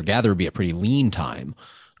a hunter-gatherer be a pretty lean time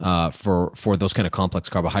for those kind of complex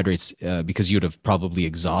carbohydrates, because you'd have probably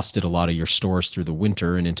exhausted a lot of your stores through the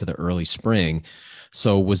winter and into the early spring.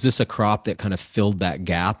 So was this a crop that kind of filled that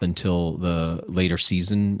gap until the later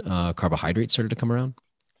season carbohydrates started to come around?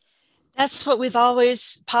 That's what we've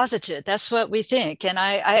always posited. That's what we think. And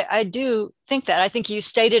I do think that. I think you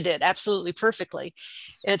stated it absolutely perfectly.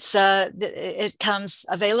 It comes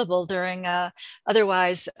available during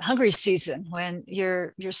otherwise hungry season when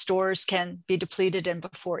your stores can be depleted and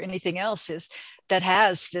before anything else is that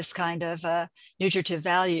has this kind of nutritive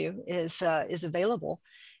value is available.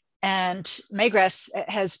 And maygrass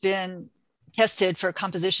has been tested for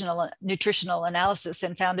compositional nutritional analysis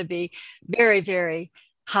and found to be very, very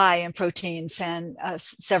high in proteins and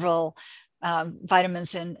several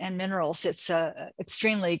vitamins and minerals. It's an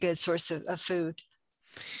extremely good source of food.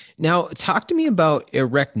 Now, talk to me about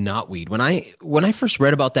erect knotweed. When I first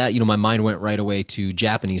read about that, my mind went right away to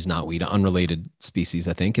Japanese knotweed, an unrelated species,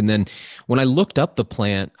 I think. And then when I looked up the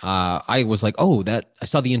plant, I was like, oh, that I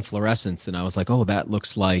saw the inflorescence, and I was like, oh, that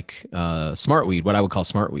looks like smartweed, what I would call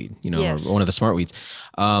smartweed, Yes. or one of the smartweeds.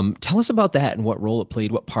 Tell us about that and what role it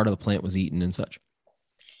played, what part of the plant was eaten and such.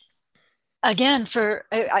 Again,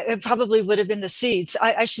 it probably would have been the seeds.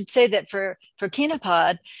 I should say that for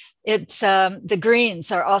quinopod, it's the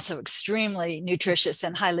greens are also extremely nutritious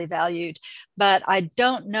and highly valued. But I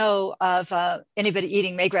don't know of anybody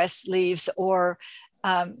eating maygrass leaves or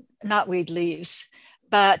knotweed leaves.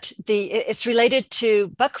 But it's related to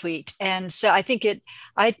buckwheat, and so I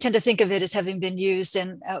tend to think of it as having been used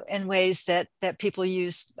in ways that people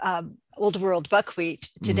use old world buckwheat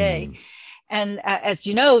today. Mm. And as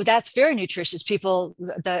you know, that's very nutritious.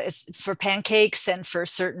 It's for pancakes and for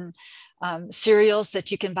certain cereals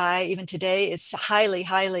that you can buy even today. It's highly,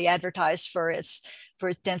 highly advertised for its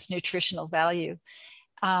dense nutritional value.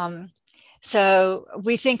 So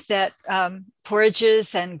we think that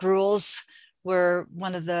porridges and gruels were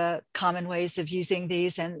one of the common ways of using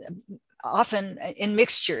these, and often in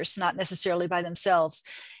mixtures, not necessarily by themselves.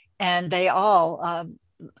 And they all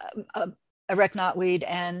erect knotweed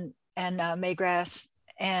and maygrass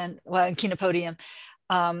and chenopodium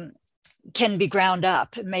can be ground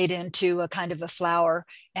up, made into a kind of a flour,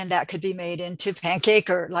 and that could be made into pancake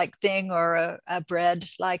or like thing or a bread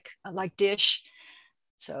like dish.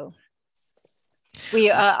 So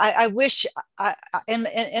I wish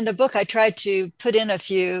in the book I tried to put in a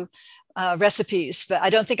few recipes, but I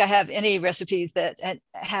don't think I have any recipes that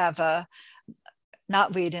have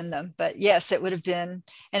knotweed in them. But yes, it would have been,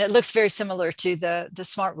 and it looks very similar to the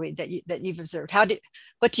smartweed that you've observed.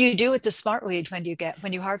 What do you do with the smartweed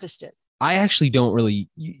when you harvest it? I actually don't really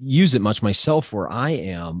use it much myself where I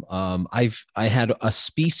am. I had a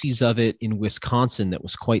species of it in Wisconsin that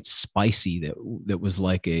was quite spicy, that was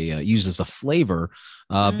like used as a flavor.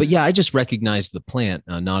 But yeah, I just recognized the plant,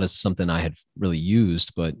 not as something I had really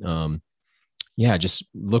used, but yeah, just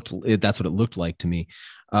that's what it looked like to me.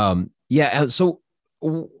 Yeah. So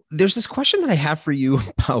there's this question that I have for you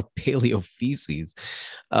about paleofeces.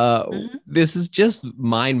 This is just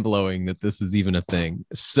mind blowing that this is even a thing.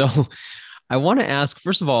 So I want to ask,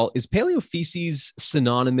 first of all, is paleofeces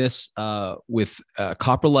synonymous with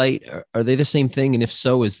coprolite? Are they the same thing? And if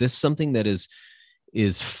so, is this something that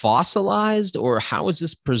is fossilized, or how is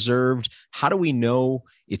this preserved? How do we know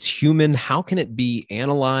it's human? How can it be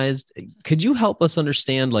analyzed? Could you help us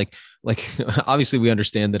understand, like obviously we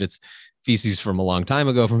understand that it's feces from a long time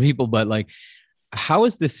ago from people, but like, how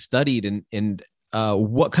is this studied, and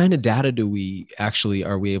what kind of data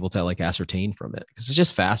are we able to like ascertain from it? Because it's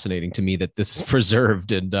just fascinating to me that this is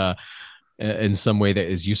preserved and in some way that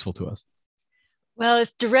is useful to us. Well,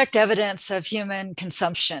 it's direct evidence of human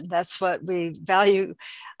consumption. That's what we value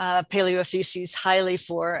paleofeces highly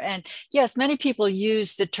for. And yes, many people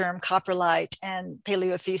use the term coprolite and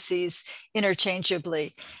paleofeces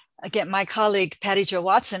interchangeably. Again, my colleague Patty Jo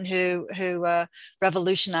Watson, who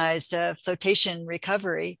revolutionized flotation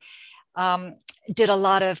recovery, did a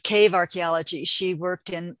lot of cave archaeology. She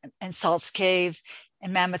worked in Salt's Cave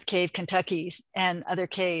and Mammoth Cave, Kentucky, and other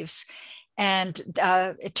caves. And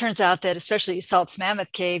it turns out that especially Salt's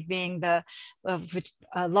Mammoth Cave, being the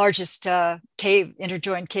largest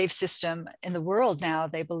interjoined cave system in the world now,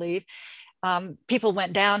 they believe, people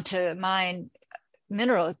went down to mine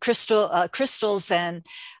crystals and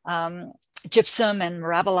gypsum and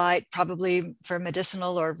mirabolite, probably for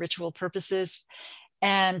medicinal or ritual purposes.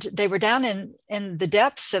 And they were down in the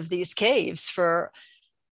depths of these caves for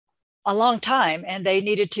a long time, and they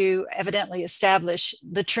needed to evidently establish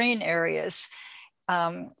latrine areas.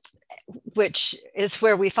 which is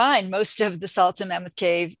where we find most of the salts in Mammoth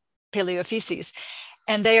Cave paleofeces.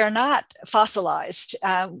 And they are not fossilized.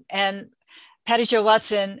 And Patty Jo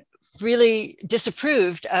Watson really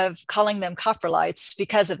disapproved of calling them coprolites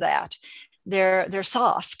because of that. They're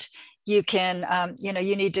soft. You can,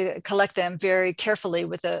 you need to collect them very carefully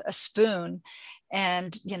with a spoon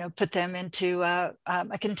and, put them into a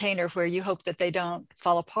container where you hope that they don't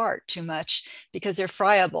fall apart too much because they're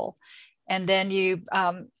friable. And then you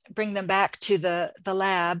bring them back to the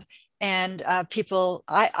lab. And people,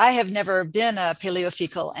 I have never been a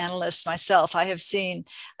paleofecal analyst myself. I've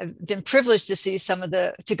been privileged to see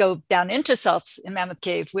to go down into salts in Mammoth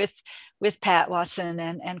Cave with Pat Watson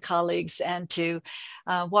and colleagues, and to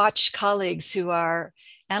watch colleagues who are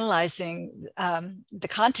analyzing the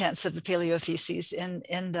contents of the paleofeces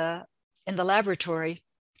in the laboratory.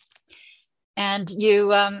 And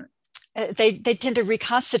they tend to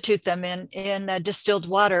reconstitute them in distilled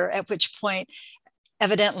water, at which point,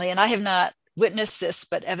 evidently, and I have not witnessed this,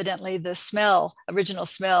 but evidently the original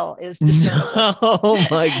smell is discernible. Oh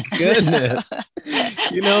my goodness.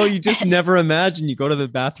 You just never imagine. You go to the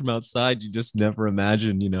bathroom outside, you just never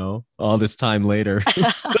imagine, all this time later,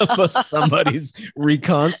 somebody's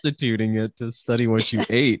reconstituting it to study what you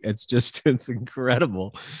ate. It's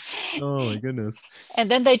incredible. Oh my goodness. And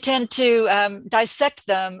then they tend to dissect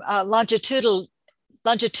them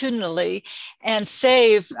longitudinally and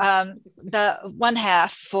save the one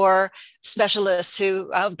half for specialists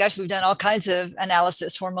who, we've done all kinds of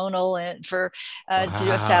analysis, hormonal, and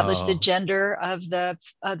to establish the gender of the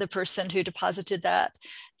person who deposited that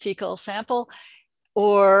fecal sample,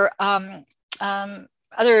 or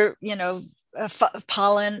other,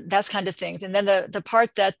 pollen, that kind of things. And then the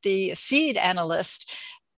part that the seed analyst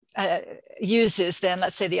uses, then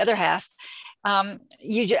let's say the other half,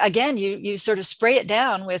 you sort of spray it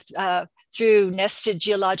down with through nested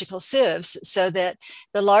geological sieves, so that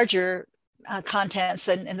the larger contents,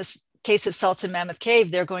 and in the case of salts in Mammoth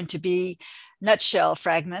Cave, they're going to be nutshell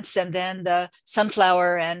fragments, and then the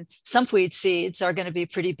sunflower and sumpweed seeds are going to be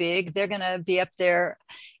pretty big. They're going to be up there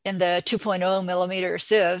in the 2.0 millimeter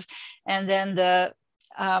sieve, and then the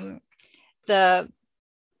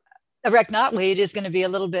erect knotweed is going to be a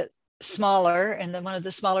little bit smaller, and then one of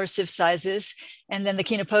the smaller sieve sizes, and then the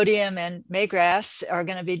chenopodium and maygrass are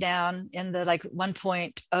going to be down in the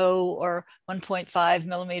 1.0 or 1.5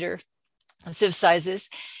 millimeter sieve sizes,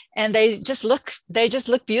 and they just look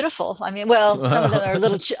beautiful. I mean, well, some of them are a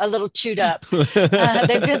little chewed up. They've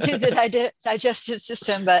been through the digestive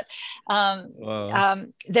system, but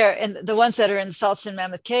they're, and the ones that are in salts in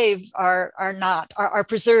Mammoth Cave are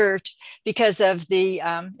preserved because of the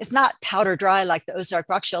it's not powder dry like the Ozark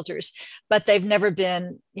rock shelters, but they've never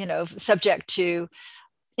been subject to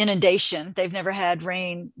inundation. They've never had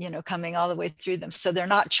rain, coming all the way through them. So they're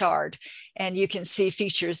not charred, and you can see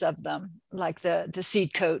features of them like the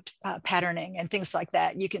seed coat patterning and things like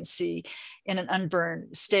that. You can see in an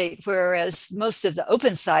unburned state, whereas most of the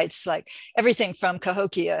open sites, like everything from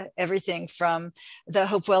Cahokia, everything from the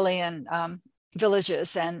Hopewellian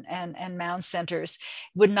villages and mound centers,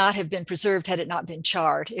 would not have been preserved had it not been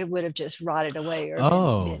charred. It would have just rotted away, or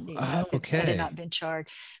okay, had it not been charred.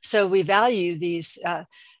 So we value these.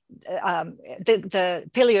 The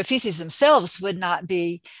paleofeces themselves would not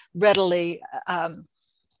be readily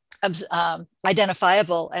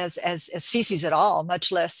identifiable as feces at all,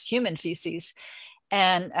 much less human feces,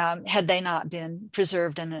 and had they not been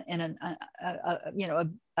preserved in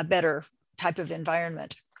a better type of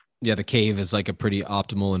environment. Yeah, the cave is like a pretty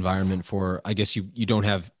optimal environment for, I guess you don't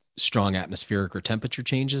have strong atmospheric or temperature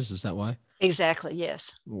changes. Is that why? Exactly,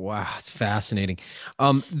 yes. Wow, it's fascinating.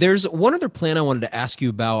 There's one other plant I wanted to ask you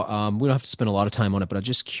about. We don't have to spend a lot of time on it, but I'm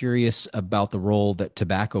just curious about the role that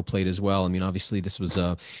tobacco played as well. I mean, obviously this was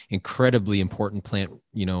a incredibly important plant,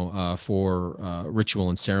 for ritual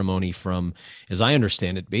and ceremony from, as I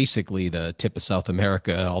understand it, basically the tip of South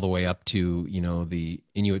America all the way up to, the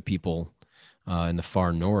Inuit people in the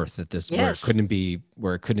far north. Yes. where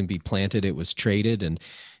it couldn't be planted, it was traded, and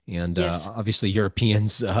yes. Obviously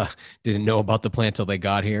Europeans didn't know about the plant till they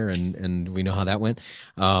got here, and we know how that went.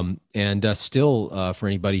 Still, for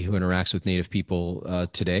anybody who interacts with Native people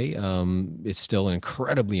today, it's still an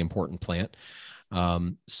incredibly important plant.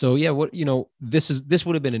 So yeah, this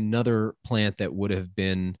would have been another plant that would have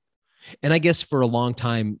been. And I guess for a long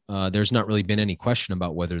time, there's not really been any question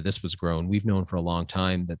about whether this was grown. We've known for a long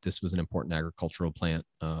time that this was an important agricultural plant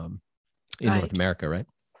in North America, right?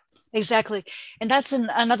 Exactly. And that's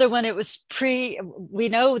another one. It was we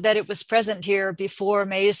know that it was present here before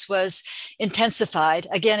maize was intensified.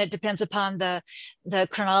 Again, it depends upon the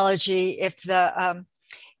chronology. If it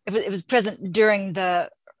was present during the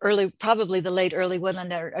probably the late early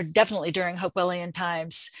woodland, or definitely during Hopewellian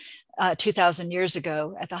times, 2,000 years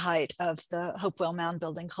ago, at the height of the Hopewell mound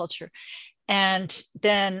building culture, and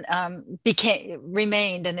then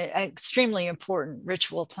remained an extremely important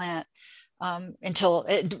ritual plant until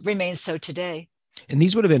it remains so today. And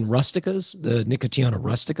these would have been rusticas, the Nicotiana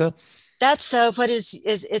rustica. That's what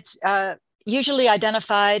it's usually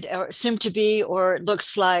identified or assumed to be, or it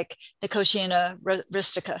looks like Nicotiana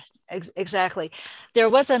rustica. Exactly. There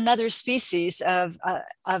was another species of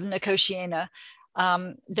Nicotiana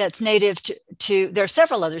that's native to, there are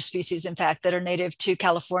several other species, in fact, that are native to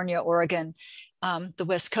California, Oregon, the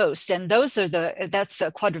West Coast. And that's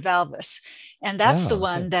quadrivalvus. And that's the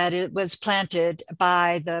one that it was planted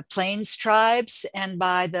by the Plains tribes and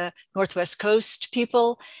by the Northwest Coast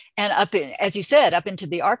people. And as you said, up into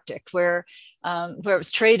the Arctic, where it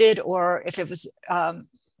was traded, or if it was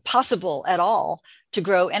possible at all to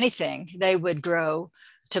grow anything, they would grow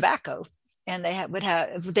tobacco. And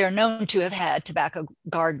they're known to have had tobacco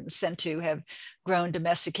gardens and to have grown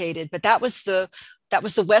domesticated. But that was the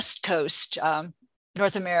West Coast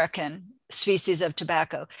North American species of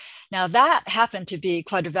tobacco. Now that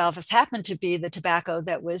quadrivalvus happened to be the tobacco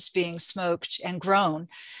that was being smoked and grown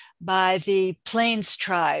by the Plains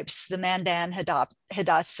tribes, the Mandan,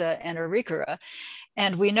 Hidatsa, and Arikara.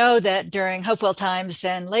 And we know that during Hopewell times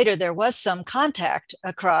and later, there was some contact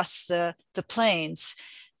across the plains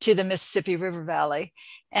to the Mississippi River Valley.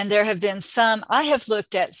 And there have been I have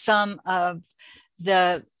looked at some of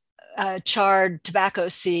the charred tobacco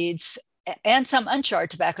seeds and some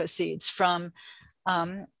uncharred tobacco seeds from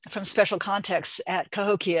special contexts at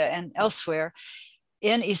Cahokia and elsewhere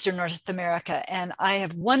in Eastern North America. And I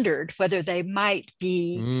have wondered whether they might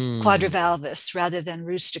be quadrivalvus rather than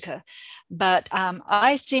rustica. But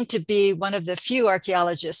I seem to be one of the few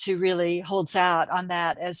archaeologists who really holds out on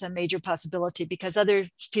that as a major possibility, because other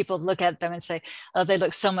people look at them and say, oh, they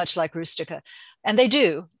look so much like rustica. And they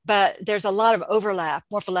do, but there's a lot of overlap,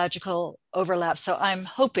 morphological overlap. So I'm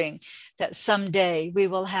hoping that someday we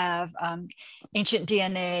will have ancient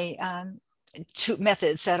DNA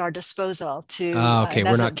methods at our disposal to. Okay,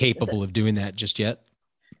 we're not capable of doing that just yet.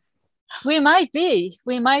 We might be,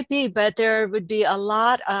 but there would be a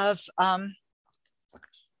lot of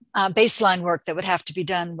baseline work that would have to be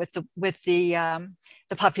done with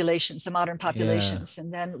the populations, the modern populations,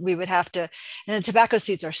 and then we would have to. And the tobacco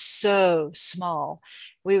seeds are so small,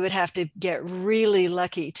 we would have to get really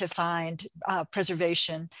lucky to find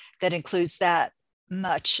preservation that includes that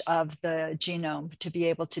much of the genome to be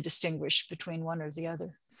able to distinguish between one or the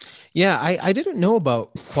other. Yeah, I didn't know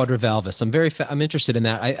about quadrivalvus. I'm interested in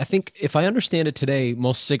that. I think if I understand it today,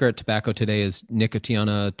 most cigarette tobacco today is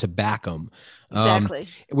Nicotiana tabacum, exactly,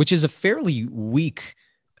 which is a fairly weak,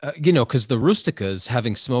 because the rusticas,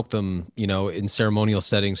 having smoked them, in ceremonial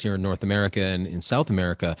settings here in North America and in South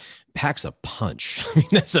America, packs a punch. I mean,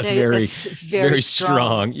 that's very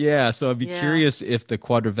strong. Yeah. So I'd be curious if the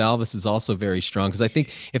quadrivalvus is also very strong, because I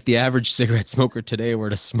think if the average cigarette smoker today were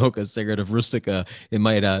to smoke a cigarette of rustica, they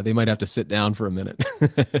might have to sit down for a minute.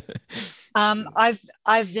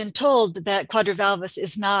 I've been told that quadrivalvus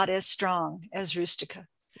is not as strong as rustica.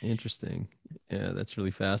 Interesting. Yeah, that's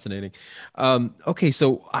really fascinating. Okay,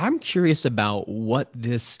 so I'm curious about what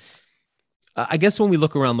this. I guess when we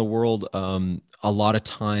look around the world, a lot of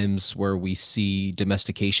times where we see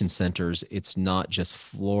domestication centers, it's not just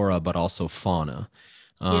flora, but also fauna.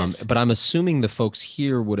 Yes. But I'm assuming the folks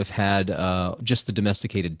here would have had just the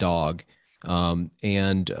domesticated dog, as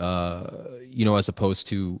opposed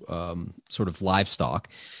to sort of livestock.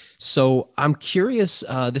 So I'm curious,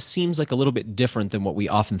 this seems like a little bit different than what we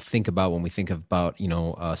often think about when we think about,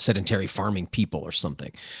 sedentary farming people or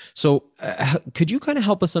something. So could you kind of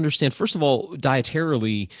help us understand, first of all,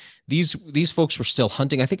 dietarily, these folks were still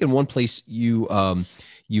hunting? I think in one place you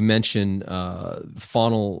mentioned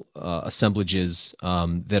faunal assemblages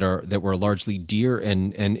that were largely deer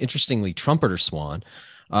and interestingly trumpeter swan.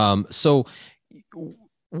 I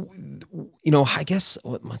guess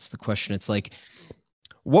what's the question? It's like,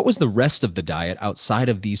 what was the rest of the diet outside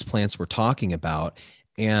of these plants we're talking about?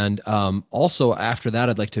 And also after that,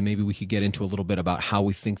 I'd like to, maybe we could get into a little bit about how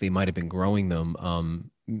we think they might have been growing them,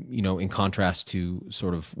 in contrast to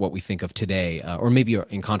sort of what we think of today, or maybe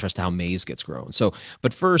in contrast to how maize gets grown. So,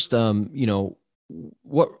 but first, how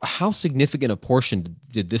significant a portion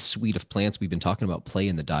did this suite of plants we've been talking about play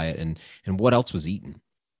in the diet, and what else was eaten?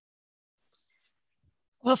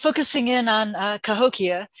 Well, focusing in on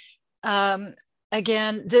Cahokia,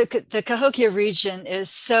 again, the Cahokia region is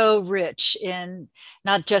so rich in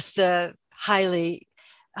not just the highly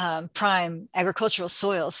prime agricultural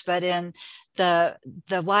soils, but in the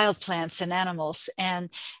wild plants and animals. And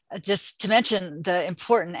just to mention the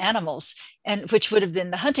important animals, and which would have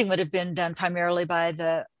been, the hunting would have been done primarily by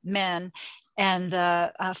the men, and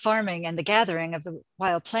the farming and the gathering of the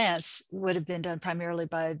wild plants would have been done primarily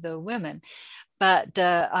by the women. But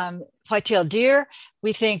the white-tailed deer,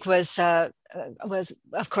 we think, was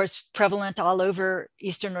of course prevalent all over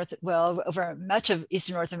over much of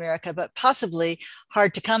Eastern North America, but possibly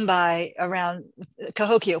hard to come by around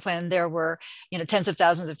Cahokia, when there were, tens of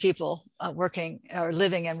thousands of people working or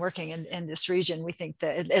living and working in this region. We think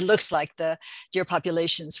that it looks like the deer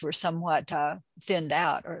populations were somewhat thinned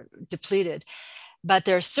out or depleted. But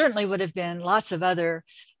there certainly would have been lots of other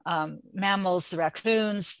mammals, the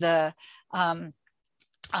raccoons, the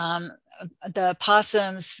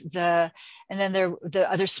possums, and then the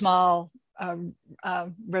other small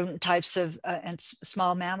rodent types of and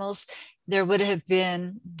small mammals. There would have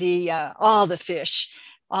been all the fish,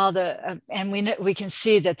 and we can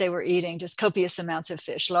see that they were eating just copious amounts of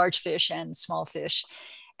fish, large fish and small fish.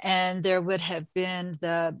 And there would have been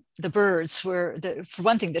the birds, for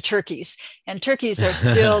one thing, the turkeys, and turkeys are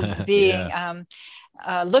still being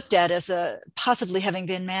looked at as possibly having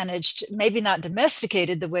been managed, maybe not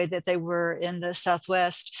domesticated the way that they were in the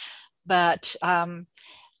Southwest, but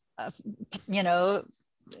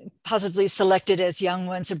possibly selected as young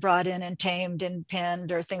ones and brought in and tamed and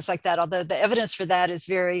penned or things like that. Although the evidence for that is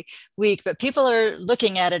very weak, but people are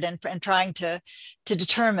looking at it and trying to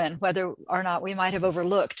determine whether or not we might have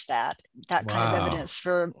overlooked that kind of evidence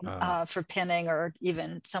for penning or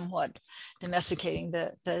even somewhat domesticating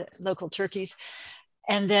the local turkeys.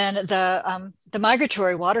 And then the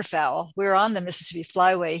migratory waterfowl. We're on the Mississippi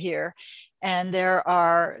Flyway here, and there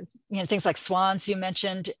are things like swans you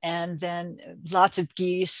mentioned, and then lots of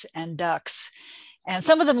geese and ducks. And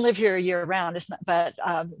some of them live here year round, but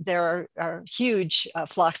there are huge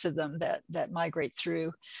flocks of them that migrate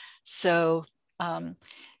through. So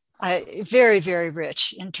very, very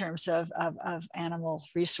rich in terms of animal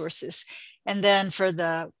resources. And then for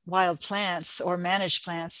the wild plants or managed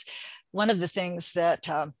plants, one of the things that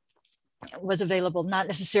was available, not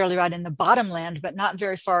necessarily right in the bottomland, but not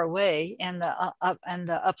very far away in the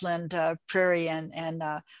upland prairie and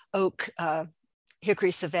oak,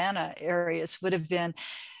 hickory savanna areas, would have been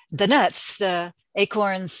the nuts, the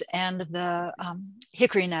acorns and the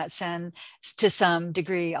hickory nuts, and to some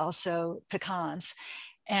degree also pecans.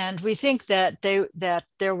 And we think that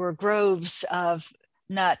there were groves of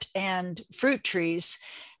nut and fruit trees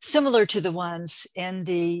similar to the ones in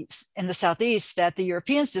the Southeast that the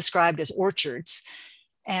Europeans described as orchards.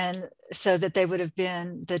 And so that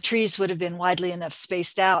the trees would have been widely enough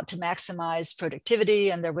spaced out to maximize productivity,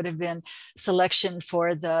 and there would have been selection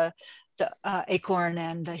for the acorn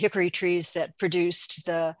and the hickory trees that produced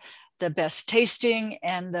the best tasting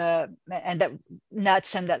and that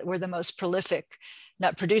nuts, and that were the most prolific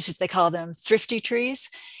nut producers. They call them thrifty trees.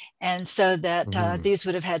 And so that these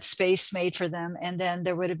would have had space made for them. And then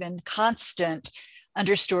there would have been constant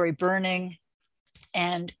understory burning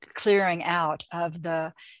and clearing out of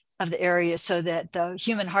the area, so that the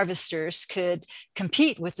human harvesters could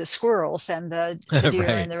compete with the squirrels and the deer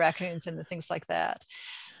and the raccoons and the things like that.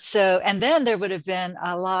 So, and then there would have been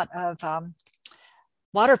a lot of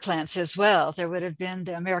water plants as well. There would have been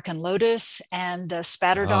the American lotus and the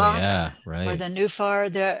spatterdock, or the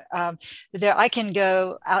nufar. There, I can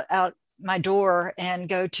go out my door and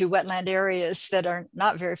go to wetland areas that are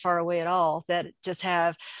not very far away at all, that just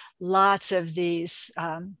have lots of these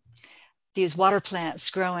water plants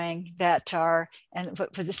growing that are, and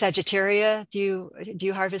for the Sagittaria, do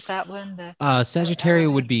you harvest that one? The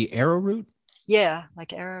Sagittaria would be arrowroot. Yeah,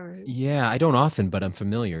 like arrowroot. Yeah, I don't often, but I'm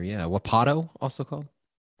familiar. Yeah, wapato also called.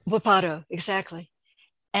 Wapato, exactly.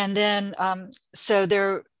 And then, so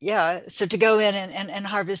to go in and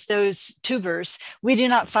harvest those tubers, we do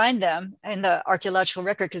not find them in the archaeological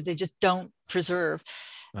record because they just don't preserve.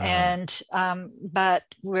 And, but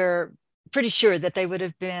we're pretty sure that they would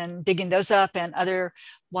have been digging those up, and other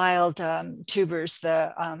wild tubers,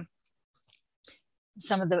 some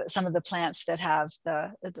of the plants that have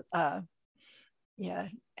the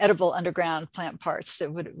edible underground plant parts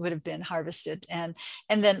that would have been harvested. And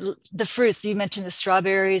then the fruits, you mentioned the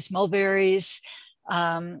strawberries, mulberries,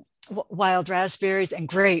 wild raspberries, and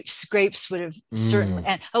grapes. Grapes would have certainly,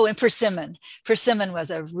 and persimmon. Persimmon was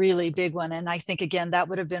a really big one. And I think, again, that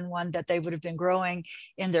would have been one that they would have been growing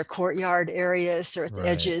in their courtyard areas or at the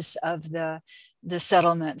edges of the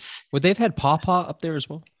settlements. Would they have had pawpaw up there as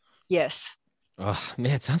well? Yes. Oh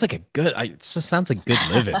man, it sounds like it just sounds like good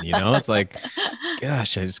living, It's like,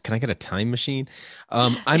 gosh, can I get a time machine?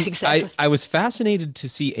 Exactly. I was fascinated to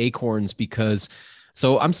see acorns because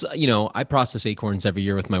So I process acorns every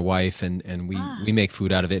year with my wife, and we Ah, make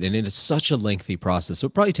food out of it, and it is such a lengthy process. So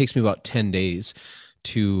it probably takes me about 10 days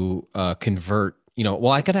to convert.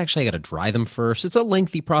 Well, I got to dry them first. It's a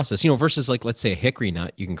lengthy process, versus like, let's say a hickory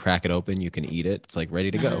nut, you can crack it open, you can eat it. It's like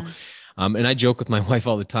ready to go. mhm. And I joke with my wife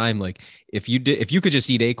all the time, like if you could just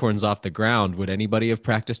eat acorns off the ground, would anybody have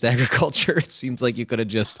practiced agriculture? It seems like you could have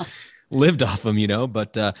just lived off them,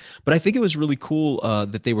 but I think it was really cool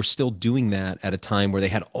that they were still doing that at a time where they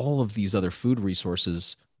had all of these other food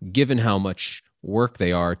resources, given how much work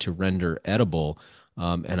they are to render edible.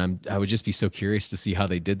 And I would just be so curious to see how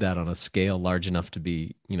they did that on a scale large enough to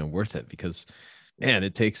be, worth it, because man,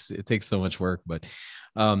 it takes so much work. But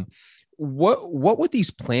um, what would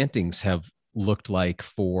these plantings have looked like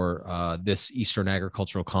for this Eastern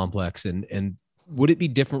agricultural complex, and would it be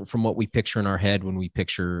different from what we picture in our head when we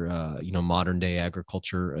picture modern day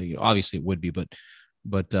agriculture? Obviously it would be,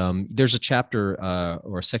 but there's a chapter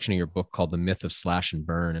or a section of your book called "The Myth of Slash and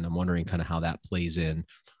Burn," and I'm wondering kind of how that plays in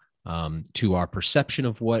to our perception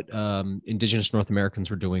of what indigenous North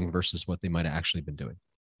Americans were doing versus what they might have actually been doing.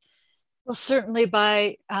 Well, certainly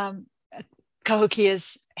by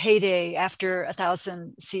Cahokia's heyday after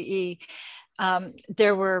 1000 CE,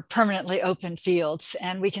 there were permanently open fields.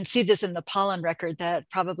 And we can see this in the pollen record that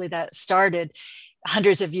probably that started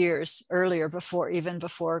hundreds of years earlier, even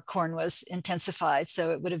before corn was intensified.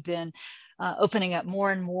 So it would have been opening up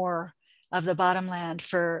more and more of the bottomland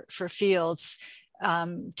for fields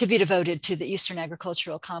to be devoted to the Eastern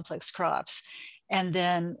agricultural complex crops. And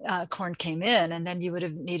then corn came in, and then you would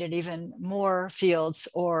have needed even more fields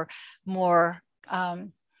or more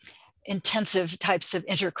intensive types of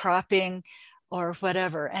intercropping or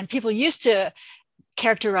whatever. And people used to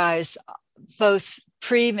characterize both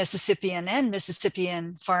pre-Mississippian and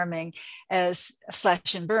Mississippian farming as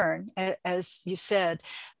slash and burn, as you said.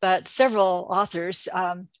 But several authors,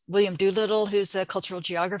 William Doolittle, who's a cultural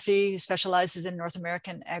geography, who specializes in North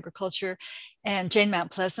American agriculture, and Jane Mount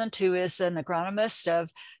Pleasant, who is an agronomist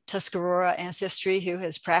of Tuscarora ancestry, who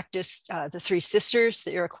has practiced the Three Sisters,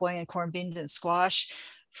 the Iroquois and corn, beans, and squash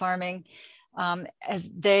farming. As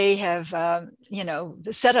they have,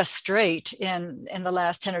 set us straight in the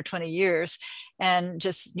last 10 or 20 years, and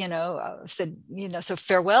just, said, so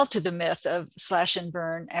farewell to the myth of slash and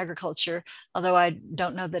burn agriculture. Although I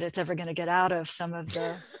don't know that it's ever going to get out of some of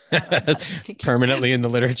the Permanently in the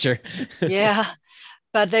literature. yeah.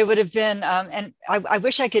 But they would have been, and I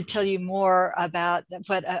wish I could tell you more about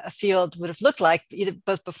what a field would have looked like, either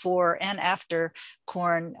both before and after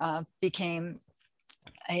corn became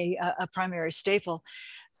a primary staple.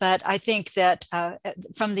 But I think that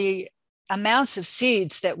from the amounts of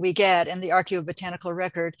seeds that we get in the archaeobotanical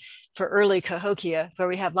record for early Cahokia, where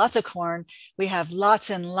we have lots of corn, we have lots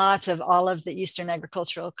and lots of all of the Eastern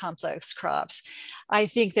agricultural complex crops. I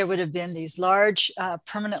think there would have been these large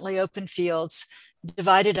permanently open fields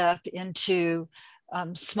divided up into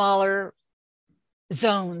smaller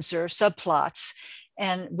zones or subplots.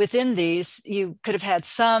 And within these, you could have had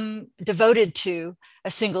some devoted to a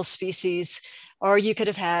single species, or you could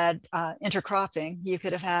have had intercropping. You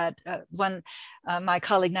could have had my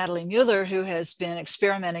colleague Natalie Mueller, who has been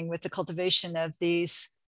experimenting with the cultivation of these,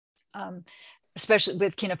 especially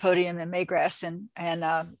with chenopodium and maygrass and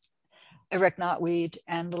erect knotweed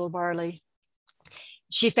and little barley.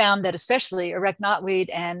 She found that especially erect knotweed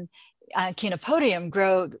and chenopodium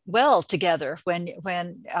grow well together when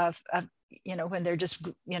they're just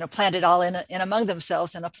planted all in among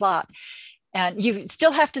themselves in a plot. And you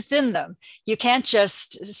still have to thin them. You can't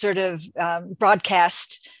just sort of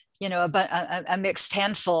broadcast a mixed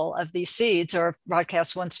handful of these seeds, or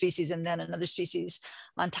broadcast one species and then another species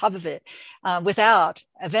on top of it, without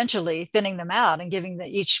eventually thinning them out and giving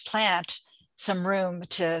each plant some room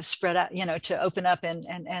to spread out, to open up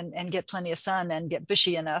and get plenty of sun and get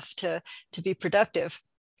bushy enough to be productive.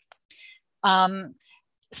 And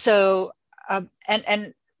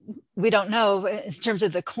we don't know in terms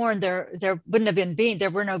of the corn, there wouldn't have been there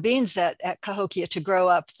were no beans at Cahokia to grow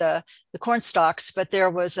up the corn stalks, but there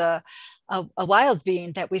was a wild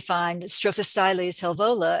bean that we find, Strophostyles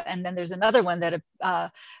helvola, and then there's another one that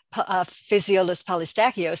Phaseolus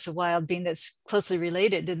polystachios, a wild bean that's closely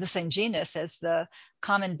related in the same genus as the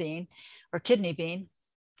common bean or kidney bean.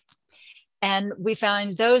 And we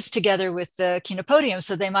found those together with the chenopodium.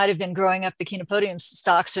 So they might have been growing up the chenopodium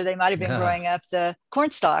stalks, or they might have been growing up the corn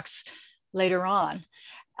stalks later on.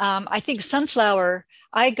 I think sunflower,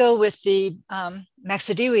 I go with the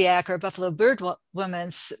Maxadiwiak, or Buffalo Bird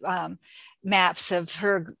Woman's maps of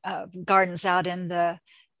her gardens out in the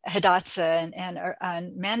Hidatsa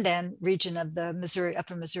and Mandan region of the Missouri,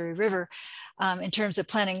 upper Missouri River, in terms of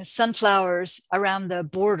planting sunflowers around the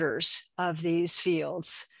borders of these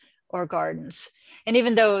fields or gardens. And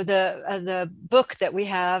even though the book that we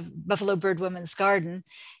have, Buffalo Bird Woman's Garden,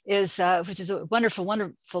 is which is a wonderful,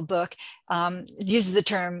 wonderful book, uses the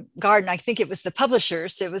term garden. I think it was the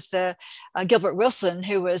publishers. It was the Gilbert Wilson,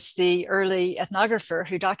 who was the early ethnographer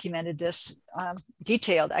who documented this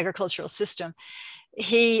detailed agricultural system.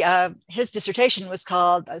 His dissertation was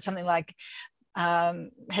called something like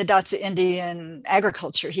Hidatsa Indian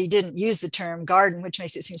agriculture. He didn't use the term garden, which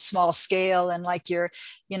makes it seem small scale and like your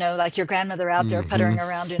grandmother out there puttering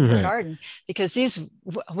around in her garden, because these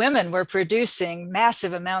women were producing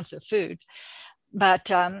massive amounts of food. But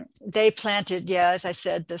they planted, as I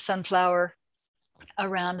said, the sunflower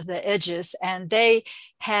around the edges, and they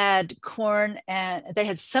had corn, and they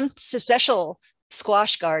had some special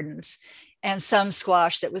squash gardens and some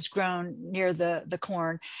squash that was grown near the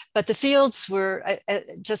corn. But the fields were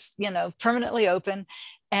just, permanently open.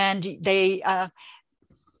 And they,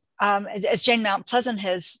 as Jane Mount Pleasant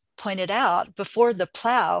has pointed out, before the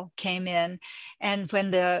plow came in, and when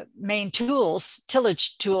the main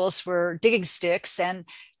tillage tools were digging sticks and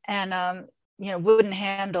wooden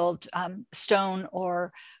handled stone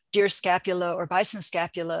or deer scapula or bison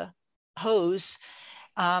scapula hoes,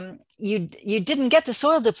 you didn't get the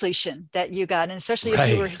soil depletion that you got, and especially if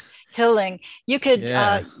you were hilling, you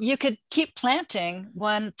could keep planting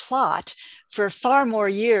one plot for far more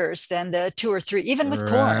years than the 2 or 3, even with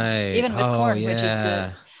corn, which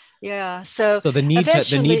is so the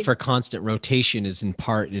need for constant rotation is in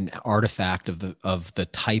part an artifact of the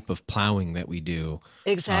type of plowing that we do.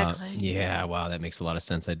 Exactly. Wow, that makes a lot of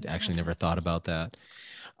sense. I'd actually never thought about that.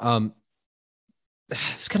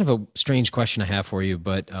 It's kind of a strange question I have for you,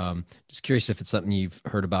 but just curious if it's something you've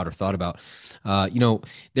heard about or thought about.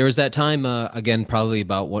 There was that time, again, probably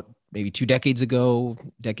about maybe 2 decades ago,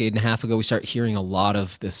 decade and a half ago, we start hearing a lot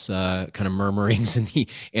of this kind of murmurings in the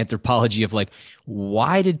anthropology of like,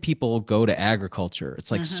 why did people go to agriculture?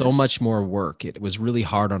 It's like so much more work. It was really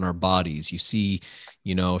hard on our bodies. You see,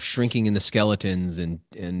 shrinking in the skeletons and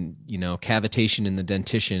cavitation in the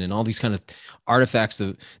dentition and all these kind of artifacts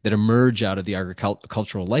that emerge out of the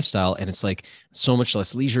agricultural lifestyle. And it's like so much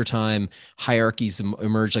less leisure time, hierarchies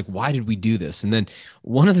emerge. Like, why did we do this? And then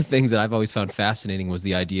one of the things that I've always found fascinating was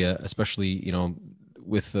the idea, especially,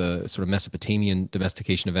 with the sort of Mesopotamian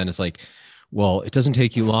domestication event, is like, well, it doesn't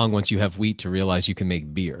take you long once you have wheat to realize you can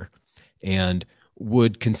make beer. And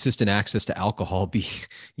would consistent access to alcohol be,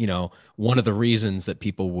 one of the reasons that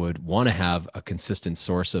people would want to have a consistent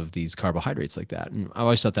source of these carbohydrates like that? And I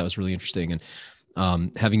always thought that was really interesting.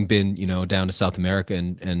 And having been, down to South America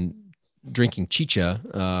and drinking chicha,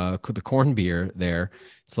 the corn beer there,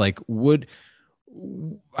 it's like,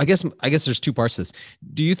 I guess there's 2 parts to this.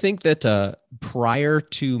 Do you think that prior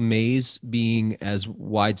to maize being as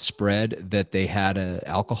widespread that they had an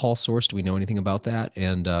alcohol source? Do we know anything about that?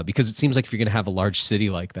 And because it seems like if you're going to have a large city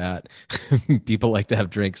like that, people like to have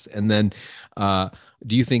drinks. And then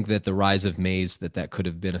do you think that the rise of maize, that could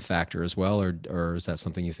have been a factor as well? Or is that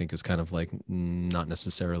something you think is kind of like not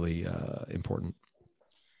necessarily important?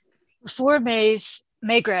 Before maize,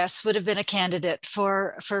 maygrass would have been a candidate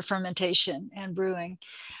for fermentation and brewing,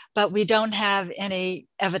 but we don't have any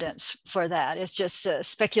evidence for that. It's just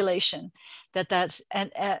speculation that's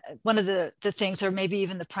one of the things, or maybe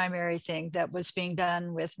even the primary thing that was being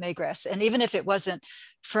done with maygrass. And even if it wasn't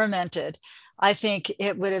fermented, I think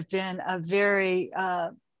it would have been a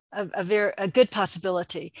good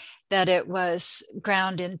possibility that it was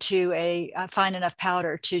ground into a fine enough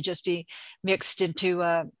powder to just be mixed into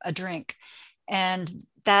a drink. And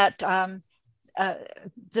that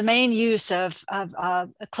the main use of a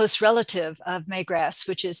close relative of maygrass,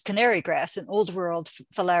 which is canary grass, an old world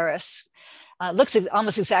phalaris, looks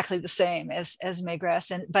almost exactly the same as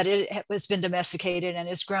maygrass, but it has been domesticated and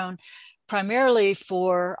is grown primarily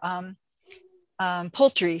for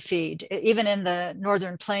poultry feed. Even in the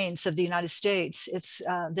northern plains of the United States,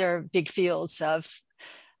 there are big fields of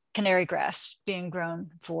canary grass being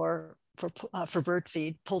grown for bird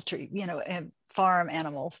feed, poultry, and farm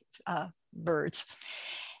animal birds,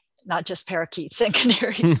 not just parakeets and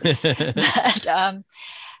canaries. But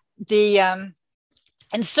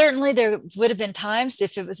and certainly there would have been times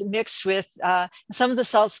if it was mixed with some of the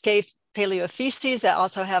saltscape paleophyces that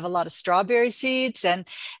also have a lot of strawberry seeds, and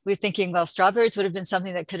we're thinking, well, strawberries would have been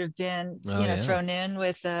something that could have been thrown in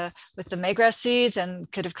with the maygrass seeds and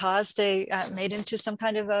could have caused made into some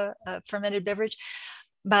kind of a fermented beverage.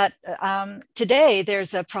 But today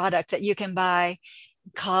there's a product that you can buy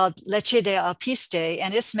called leche de alpiste,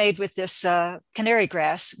 and it's made with this canary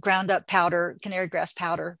grass, ground up powder, canary grass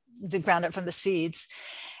powder, the ground up from the seeds,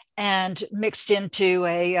 and mixed into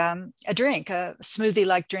a drink, a smoothie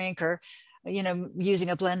like drink, or using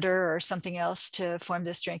a blender or something else to form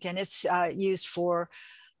this drink. And it's used for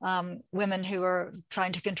women who are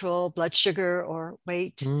trying to control blood sugar or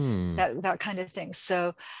weight, that kind of thing.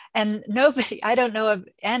 So, and I don't know of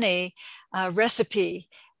any recipe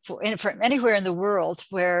from anywhere in the world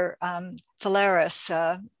where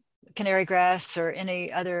phalaris, canary grass, or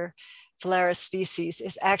any other phalaris species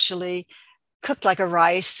is actually cooked like a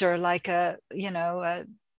rice or like a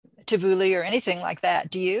tabbouleh or anything like that.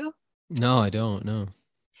 Do you? No, I don't know.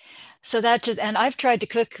 So that just, and I've tried to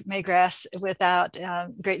cook maygrass without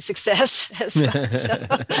great success as well.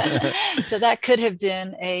 So that could have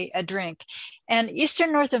been a drink. And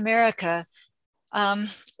Eastern North America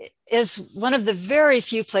is one of the very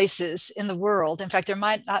few places in the world. In fact, there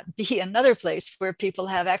might not be another place where people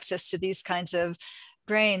have access to these kinds of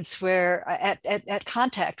grains, where at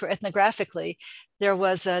contact, where ethnographically there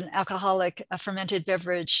was an alcoholic fermented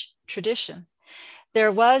beverage tradition.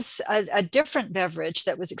 There was a different beverage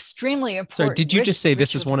that was extremely important. Sorry, did you just say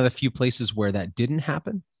this is one of the few places where that didn't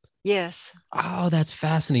happen? Yes. Oh, that's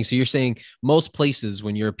fascinating. So you're saying most places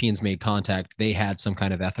when Europeans made contact, they had some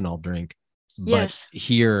kind of ethanol drink, but yes,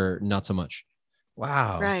 here, not so much.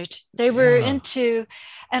 Wow. Right. They were into,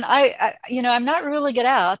 and I'm not ruling it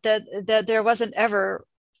out that there wasn't ever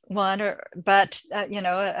one, but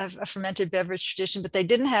a fermented beverage tradition, but they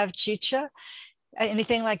didn't have chicha,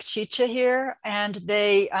 anything like chicha here, and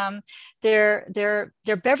they their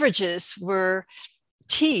beverages were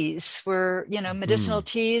teas, were medicinal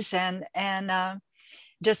teas, and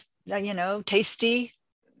just tasty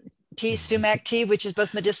tea, sumac tea, which is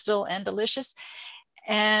both medicinal and delicious,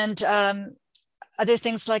 and other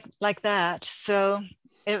things like that. So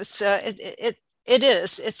it's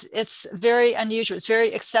it's very unusual. It's very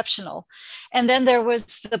exceptional. And then there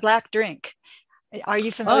was the black drink. Are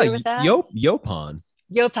you familiar with that? Yaupon.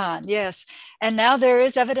 Yaupon, yes. And now there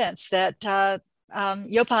is evidence that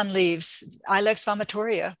yaupon leaves, Ilex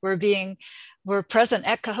vomitoria, were present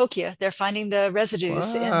at Cahokia. They're finding the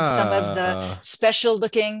residues in some of the special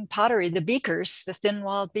looking pottery, the beakers, the thin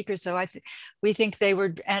walled beakers. So we think they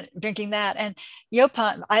were drinking that. And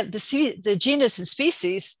yaupon, the genus and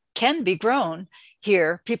species can be grown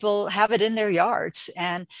here. People have it in their yards,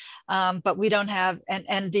 and but we don't have.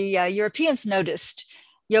 And the Europeans noticed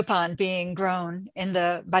yaupon being grown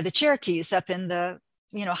by the Cherokees up in the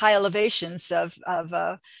high elevations of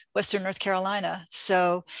Western North Carolina.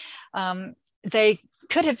 So they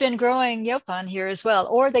could have been growing yaupon here as well,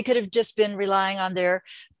 or they could have just been relying on their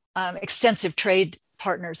extensive trade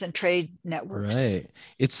partners and trade networks. Right.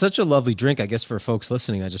 It's such a lovely drink. I guess for folks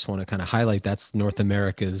listening, I just want to kind of highlight that's North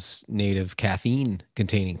America's native caffeine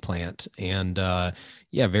containing plant. And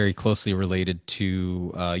very closly related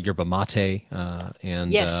to yerba mate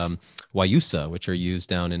and yes. Guayusa, which are used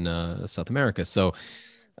down in South America. So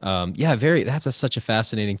that's such a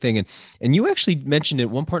fascinating thing. And you actually mentioned at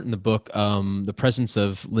one part in the book, the presence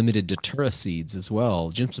of limited datura seeds as well,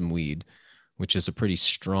 gypsum weed, which is a pretty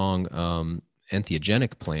strong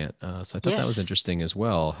entheogenic plant. So I thought that was interesting as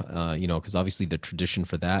well, because obviously the tradition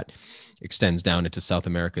for that extends down into South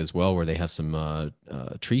America as well, where they have some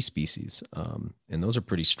tree species. And those are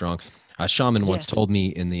pretty strong. A shaman once told me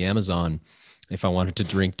in the Amazon, if I wanted to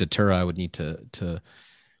drink datura, I would need to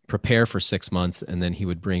prepare for 6 months, and then he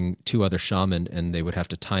would bring 2 other shaman, and they would have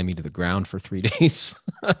to tie me to the ground for 3 days.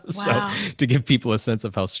 So to give people a sense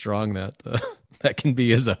of how strong that can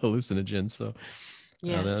be as a hallucinogen. So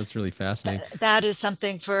yes. That's really fascinating. That is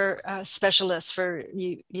something for specialists. For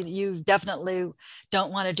you definitely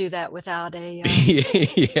don't want to do that without a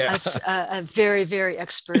very, very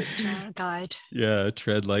expert guide. Yeah,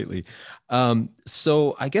 tread lightly.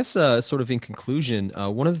 So I guess sort of in conclusion,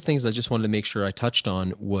 one of the things I just wanted to make sure I touched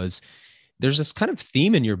on was there's this kind of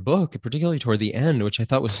theme in your book, particularly toward the end, which I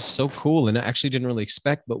thought was so cool and I actually didn't really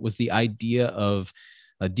expect, but was the idea of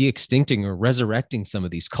de-extincting or resurrecting some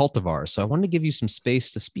of these cultivars. So I wanted to give you some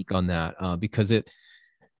space to speak on that because it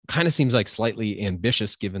kind of seems like slightly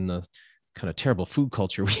ambitious given the kind of terrible food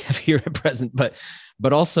culture we have here at present,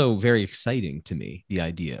 but also very exciting to me, the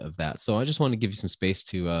idea of that. So I just want to give you some space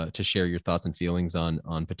to share your thoughts and feelings on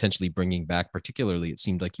potentially bringing back, particularly it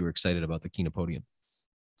seemed like you were excited about the Chenopodium.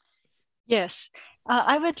 Yes,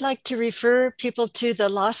 I would like to refer people to the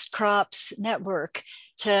Lost Crops Network,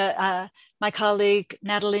 to my colleague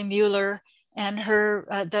Natalie Mueller and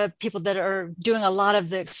the people that are doing a lot of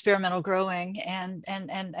the experimental growing and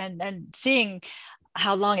seeing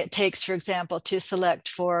how long it takes, for example, to select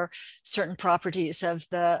for certain properties of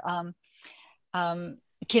the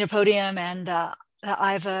chenopodium and the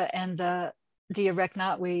iva and the erect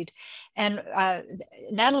knotweed. And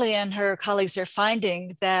Natalie and her colleagues are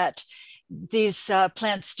finding that these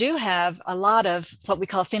plants do have a lot of what we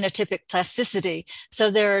call phenotypic plasticity. So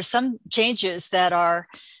there are some changes that are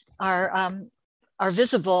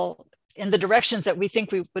visible in the directions that we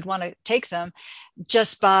think we would want to take them,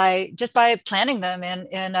 just by planting them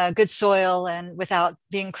in a good soil and without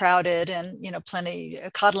being crowded, and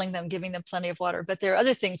coddling them, giving them plenty of water. But there are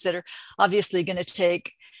other things that are obviously going to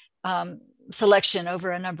take selection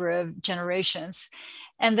over a number of generations.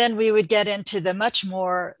 And then we would get into the much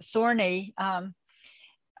more thorny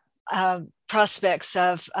prospects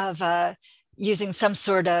of using some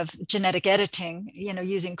sort of genetic editing,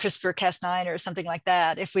 using CRISPR-Cas9 or something like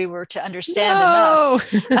that, if we were to understand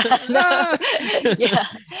enough. Yeah.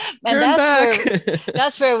 And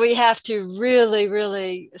that's where we have to really,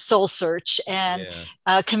 really soul search and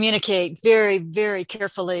communicate very, very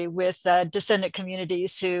carefully with descendant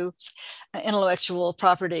communities whose intellectual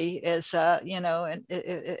property is at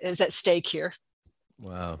stake here.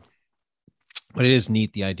 Wow. But it is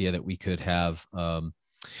neat, the idea that we could have,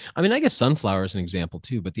 I guess sunflower is an example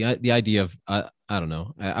too, but the idea of, I don't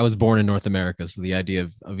know, I was born in North America, so the idea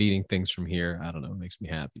of eating things from here, I don't know, makes me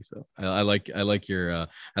happy. So I like your,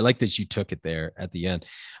 I like that you took it there at the end.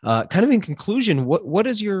 Kind of in conclusion, what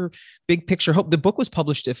is your big picture hope? The book was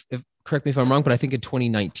published, if correct me if I'm wrong, but I think in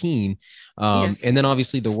 2019. Yes. And then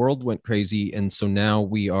obviously the world went crazy. And so now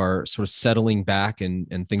we are sort of settling back and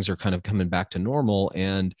things are kind of coming back to normal.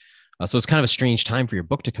 And so it's kind of a strange time for your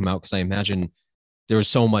book to come out, because I imagine there was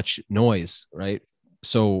so much noise, right?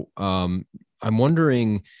 So I'm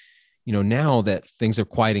wondering, now that things are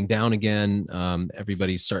quieting down again,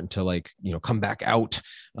 everybody's starting to come back out,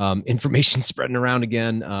 information spreading around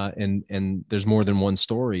again, and there's more than one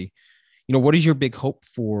story. What is your big hope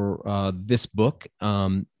for this book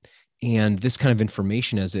and this kind of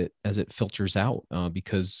information as it filters out?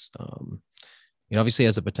 Because it obviously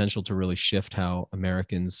has the potential to really shift how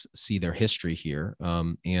Americans see their history here,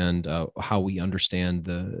 and how we understand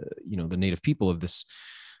the native people of this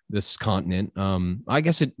continent. I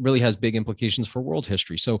guess it really has big implications for world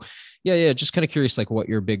history. So just kind of curious, what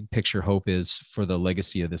your big picture hope is for the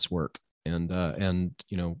legacy of this work, and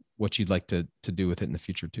what you'd like to do with it in the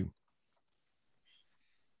future too.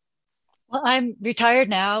 Well, I'm retired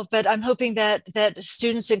now, but I'm hoping that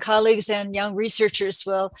students and colleagues and young researchers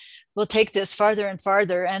will take this farther and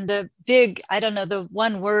farther. And the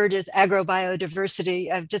one word is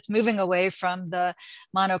agrobiodiversity, of just moving away from the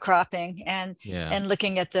monocropping and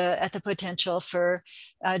looking at the potential for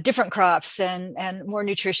different crops and more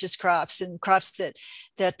nutritious crops, and crops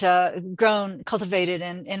that cultivated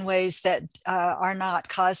in ways that are not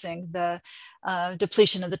causing the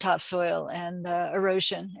depletion of the topsoil and the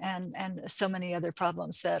erosion and so many other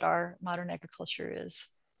problems that our modern agriculture is.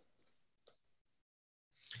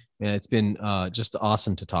 Yeah, it's been just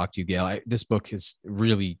awesome to talk to you, Gayle. This book has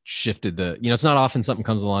really shifted it's not often something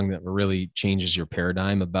comes along that really changes your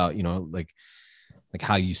paradigm about, like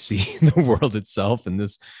how you see the world itself. And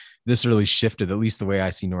this really shifted at least the way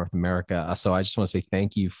I see North America. So I just want to say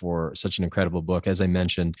thank you for such an incredible book. As I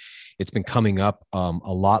mentioned, it's been coming up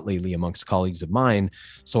a lot lately amongst colleagues of mine.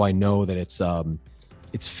 So I know that it's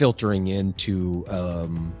filtering into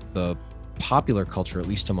the popular culture, at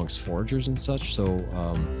least amongst foragers and such. So,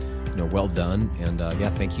 well done. And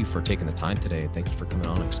thank you for taking the time today. Thank you for coming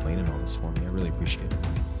on and explaining all this for me. I really appreciate it.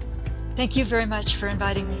 Thank you very much for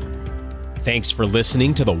inviting me. Thanks for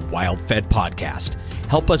listening to the WildFed podcast.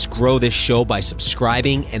 Help us grow this show by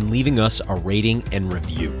subscribing and leaving us a rating and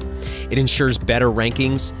review. It ensures better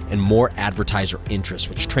rankings and more advertiser interest,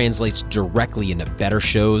 which translates directly into better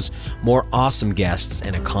shows, more awesome guests,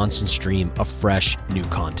 and a constant stream of fresh new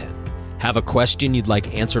content. Have a question you'd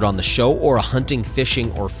like answered on the show, or a hunting,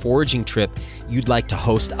 fishing, or foraging trip you'd like to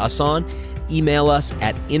host us on? Email us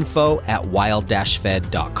at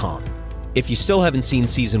info@wild-fed.com. If you still haven't seen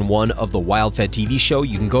season 1 of the WildFed TV show,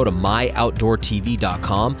 you can go to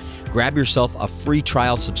myoutdoortv.com, grab yourself a free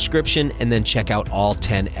trial subscription, and then check out all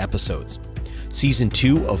 10 episodes. Season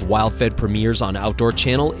 2 of WildFed premieres on Outdoor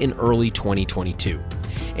Channel in early 2022.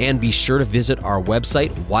 And be sure to visit our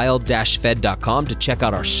website, wild-fed.com, to check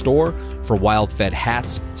out our store for WildFed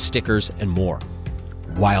hats, stickers, and more.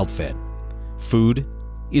 WildFed. Food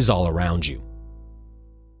is all around you.